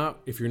if you're not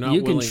you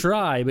willing, can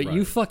try, but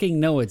you fucking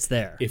know it's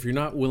there. If you're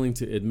not willing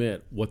to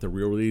admit what the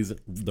real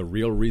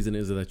reason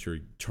is that you're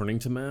turning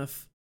to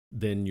meth,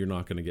 then you're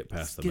not going to get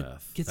past the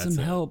meth. Get some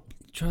help.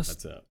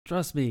 Trust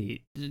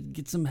me.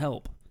 Get some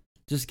help.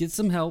 Just get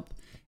some help,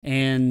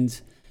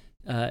 and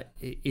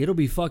it'll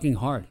be fucking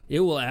hard. It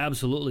will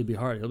absolutely be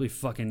hard. It'll be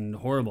fucking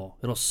horrible.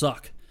 It'll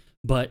suck,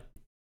 but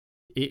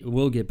it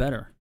will get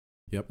better.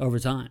 Yep. Over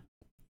time.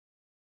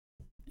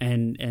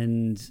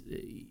 And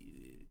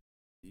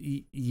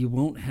you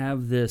won't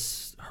have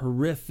this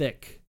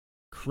horrific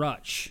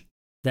crutch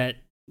that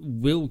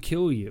will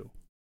kill you.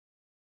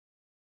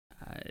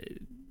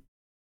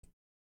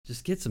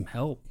 Just get some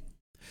help.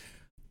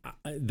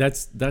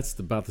 That's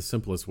about the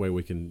simplest way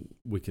we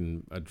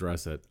can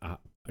address it.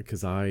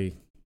 Because I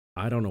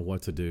don't know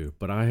what to do,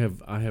 but I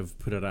have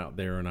put it out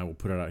there, and I will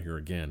put it out here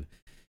again.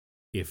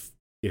 If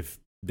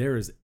there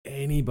is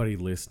anybody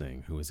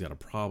listening who has got a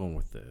problem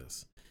with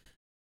this,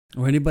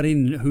 Or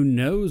anybody who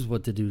knows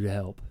what to do to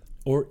help.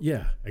 Or,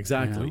 yeah,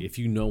 exactly. You know? If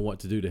you know what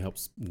to do to help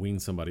wean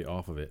somebody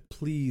off of it,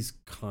 please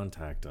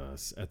contact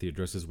us at the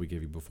addresses we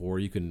gave you before.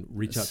 You can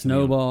reach out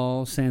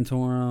Snowball,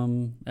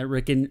 Santorum, at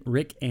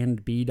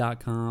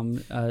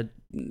rickandb.com.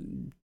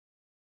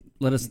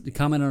 Let us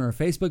comment on our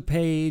Facebook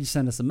page,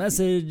 send us a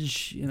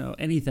message,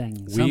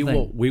 anything.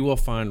 Something. We will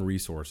find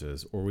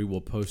resources, or we will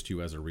post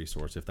you as a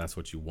resource if that's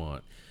what you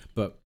want.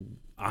 But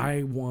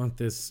I want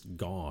this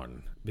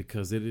gone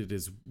because it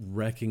is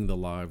wrecking the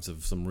lives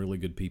of some really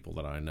good people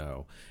that I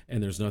know.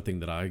 And there's nothing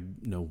that I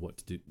know what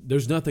to do.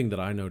 There's nothing that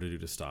I know to do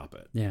to stop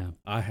it. Yeah.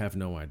 I have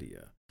no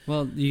idea.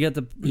 Well, you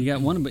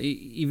got one, but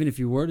even if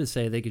you were to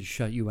say, they could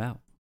shut you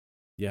out.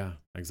 Yeah,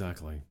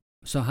 exactly.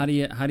 So how do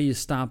you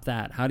stop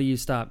that? How do you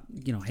stop,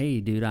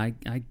 hey, dude, I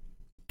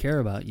care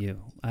about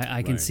you.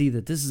 I can see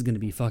that this is going to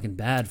be fucking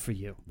bad for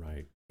you.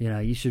 Right.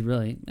 You should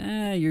really,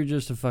 you're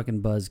just a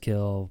fucking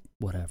buzzkill,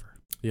 whatever.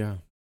 Yeah.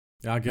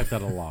 I get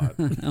that a lot.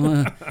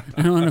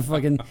 I don't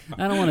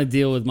want to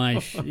deal with my,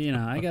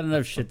 I got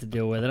enough shit to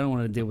deal with. I don't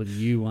want to deal with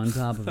you on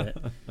top of it.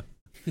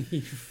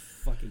 You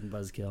fucking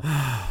buzzkill.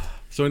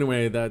 So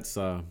anyway, that's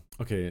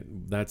okay.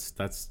 That's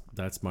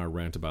my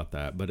rant about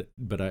that. But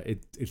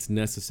it's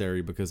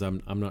necessary because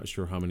I'm not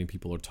sure how many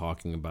people are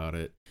talking about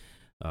it,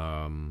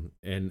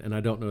 and I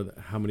don't know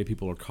how many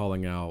people are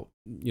calling out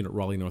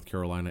Raleigh, North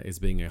Carolina, as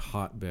being a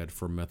hotbed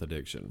for meth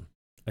addiction.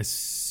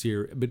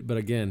 But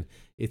again,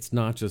 it's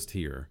not just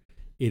here.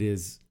 It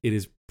is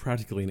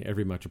practically in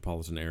every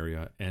metropolitan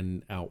area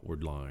and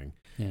outward lying.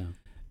 Yeah,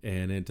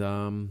 and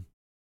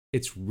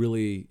it's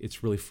really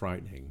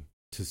frightening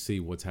to see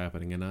what's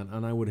happening, and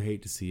I would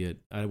hate to see it.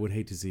 I would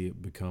hate to see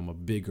it become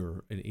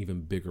an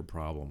even bigger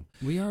problem.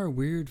 We are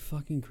weird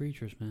fucking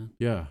creatures, man.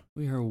 Yeah,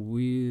 we are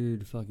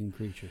weird fucking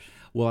creatures.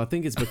 Well, I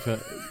think it's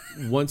because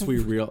once we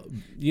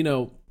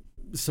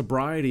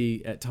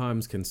sobriety at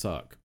times can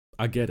suck.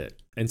 I get it,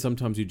 and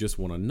sometimes you just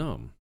want to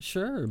numb.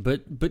 Sure,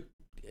 but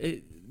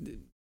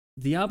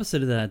the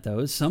opposite of that though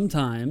is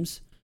sometimes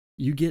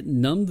you get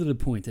numb to the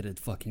point that it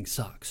fucking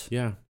sucks.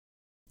 Yeah.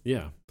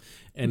 Yeah.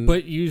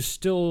 But you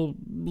still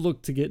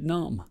look to get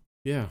numb.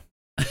 Yeah.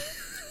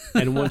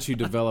 And once you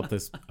develop a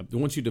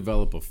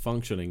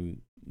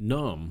functioning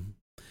numb,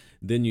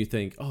 then you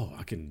think, oh,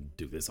 I can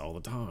do this all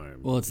the time.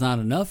 Well, it's not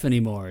enough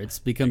anymore. It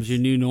becomes your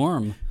new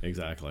norm.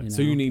 Exactly.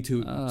 So you need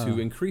to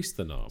increase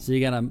the numb. So you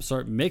got to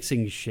start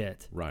mixing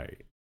shit.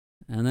 Right.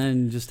 And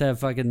then just have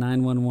fucking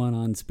 911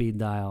 on speed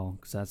dial,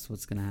 because that's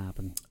what's going to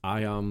happen.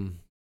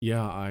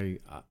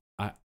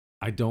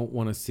 I don't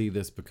want to see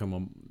this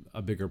become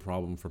a bigger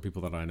problem for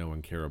people that I know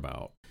and care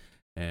about.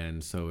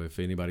 And so if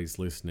anybody's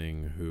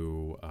listening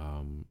who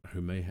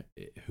may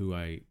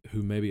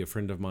be a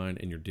friend of mine,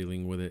 and you're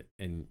dealing with it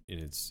and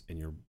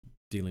you're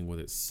dealing with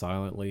it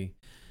silently,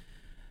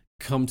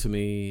 come to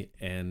me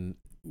and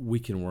we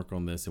can work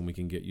on this and we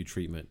can get you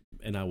treatment.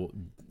 And I will,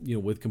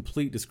 with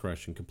complete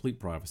discretion, complete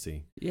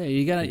privacy. Yeah,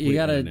 you gotta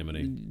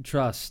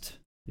trust.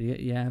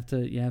 You have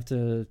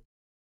to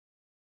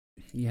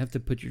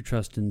put your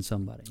trust in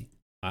somebody.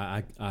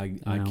 I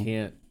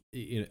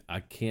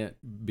can't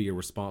be a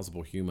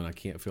responsible human. I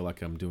can't feel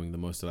like I'm doing the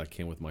most that I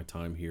can with my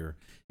time here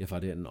if I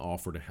didn't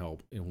offer to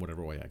help in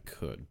whatever way I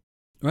could.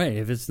 Right.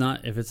 If it's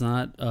not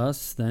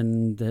us,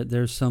 then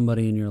there's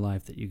somebody in your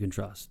life that you can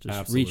trust. Just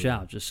Absolutely. Reach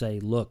out. Just say,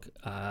 look,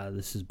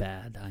 this is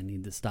bad. I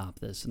need to stop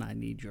this, and I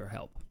need your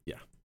help. Yeah.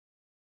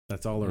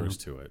 That's all there is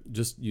to it.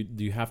 Just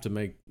you have to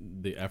make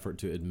the effort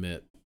to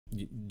admit.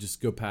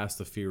 Just go past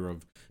the fear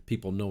of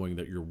people knowing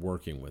that you're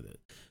working with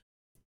it.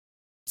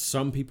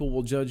 Some people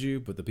will judge you,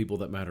 but the people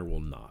that matter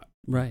will not.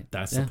 Right.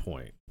 That's the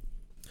point.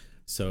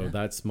 So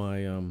that's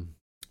my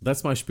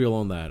spiel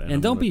on that.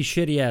 And don't be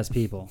shitty ass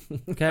people.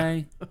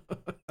 Okay.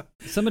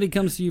 Somebody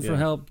comes to you for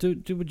help.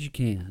 Do what you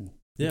can.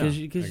 Yeah. Because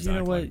exactly. You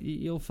know what,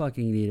 you'll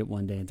fucking need it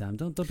one day in time.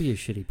 Don't be a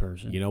shitty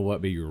person. You know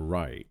what? But you're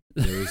right.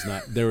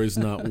 There is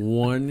not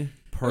one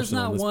person. There's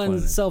not on this one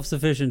planet.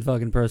 Self-sufficient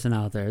fucking person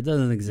out there. It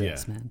doesn't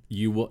exist, man.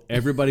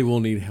 Everybody will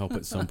need help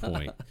at some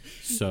point.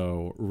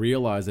 So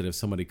realize that if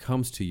somebody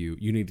comes to you,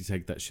 you need to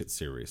take that shit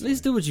seriously. At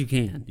least do what you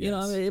can.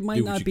 Yes. It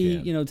might not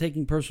be,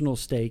 taking personal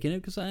stake in it,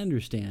 because I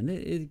understand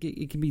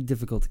it can be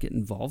difficult to get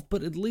involved,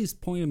 but at least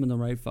point them in the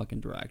right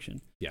fucking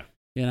direction. Yeah.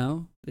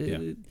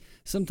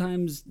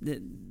 Sometimes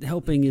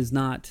helping is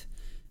not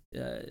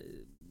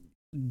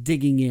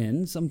digging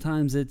in.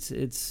 Sometimes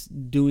it's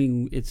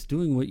doing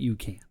what you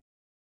can.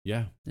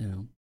 Yeah.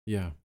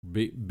 Yeah.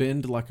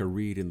 Bend like a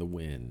reed in the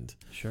wind.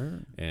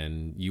 Sure.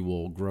 And you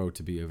will grow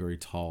to be a very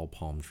tall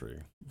palm tree.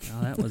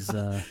 Oh, that was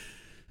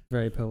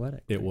very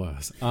poetic. It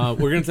was. We're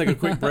going to take a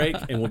quick break,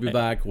 and we'll be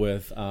back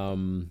with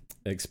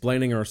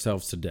explaining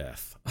ourselves to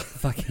death.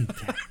 Fucking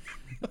death.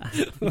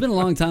 It's been a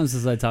long time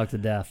since I talked to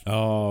death.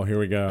 Oh, here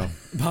we go.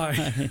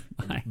 Bye.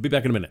 Bye. Be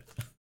back in a minute.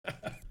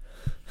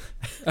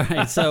 All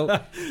right,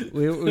 so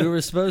we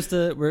were supposed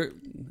to. All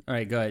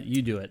right, go ahead.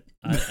 You do it.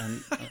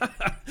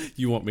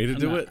 You want me to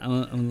do it?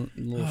 I'm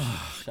a little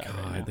shy God,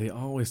 right now. they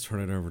always turn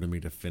it over to me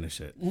to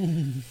finish it.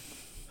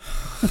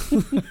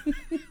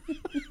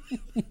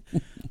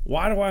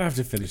 Why do I have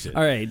to finish it?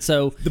 All right,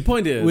 so The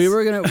point is,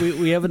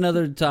 we have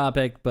another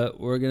topic, but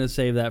we're gonna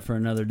save that for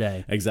another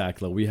day.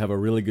 exactly. We have a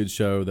really good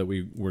show that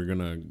we're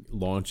gonna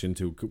launch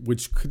into,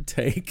 which could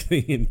take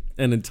an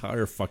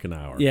entire fucking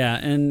hour. Yeah,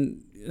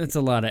 and that's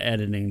a lot of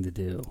editing to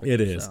do.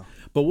 It is. So.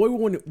 But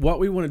what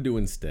we want to do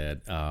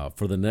instead,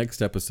 for the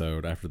next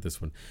episode after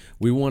this one,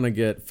 we want to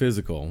get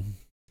physical.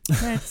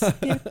 Let's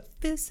get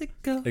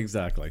physical.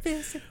 Exactly.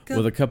 Physical.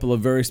 With a couple of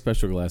very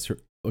special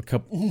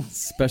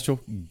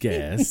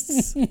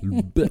guests,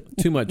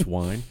 too much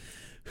wine,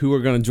 who are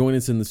going to join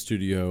us in the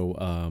studio.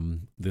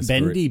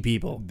 Bendy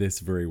people.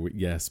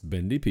 Yes,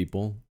 bendy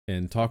people,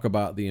 and talk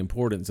about the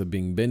importance of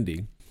being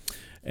bendy.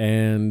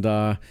 And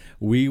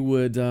we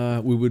would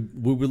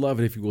love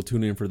it if you will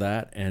tune in for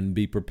that and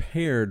be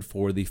prepared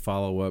for the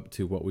follow up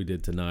to what we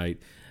did tonight,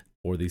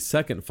 or the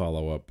second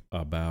follow up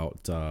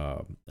about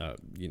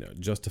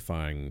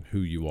justifying who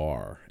you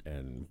are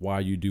and why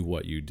you do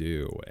what you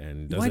do,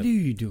 and why do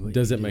you do it?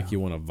 Does it make you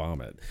want to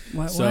vomit?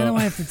 Why do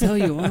I have to tell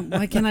you?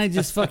 Why can't I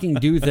just fucking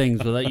do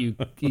things without you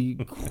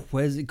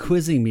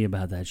quizzing me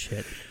about that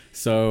shit?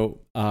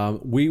 So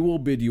we will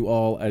bid you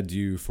all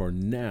adieu for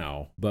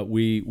now, but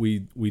we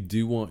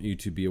do want you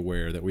to be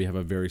aware that we have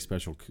a very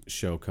special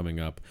show coming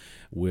up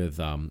with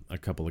a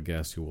couple of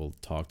guests who will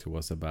talk to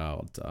us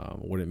about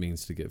what it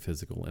means to get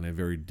physical in a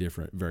very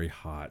different, very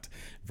hot,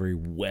 very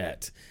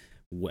wet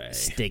way.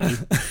 Sticky.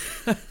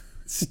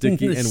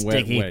 Sticky and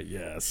wet,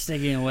 yes.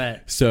 Sticky and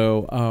wet.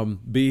 So,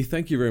 B,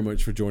 thank you very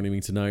much for joining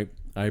me tonight.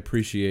 I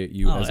appreciate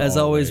you as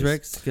always,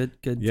 Rick.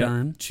 Good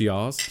time.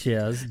 Cheers.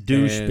 Cheers.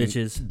 Douche, And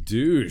bitches.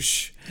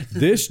 Douche.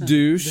 This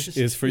douche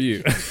is for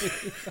you.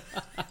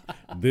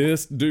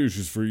 This douche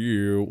is for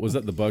you. Was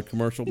that the Bud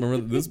commercial?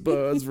 Remember, this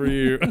Bud's for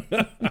you.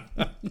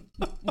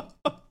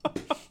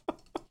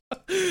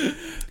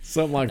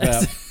 Something like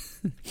that.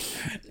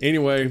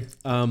 Anyway,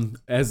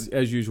 as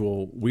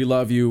usual, we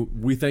love you.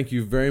 We thank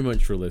you very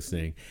much for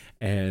listening,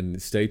 and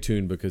stay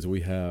tuned because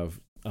we have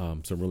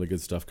some really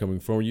good stuff coming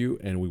for you,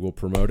 and we will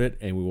promote it,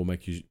 and we will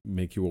make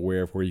you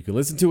aware of where you can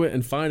listen to it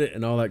and find it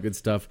and all that good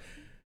stuff.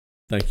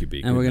 Thank you,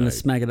 B. And we're gonna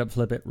smack it up,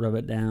 flip it, rub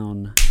it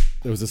down.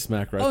 There was a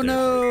smack right there. Oh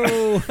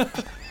no!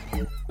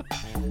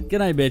 Good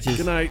night, bitches.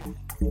 Good night.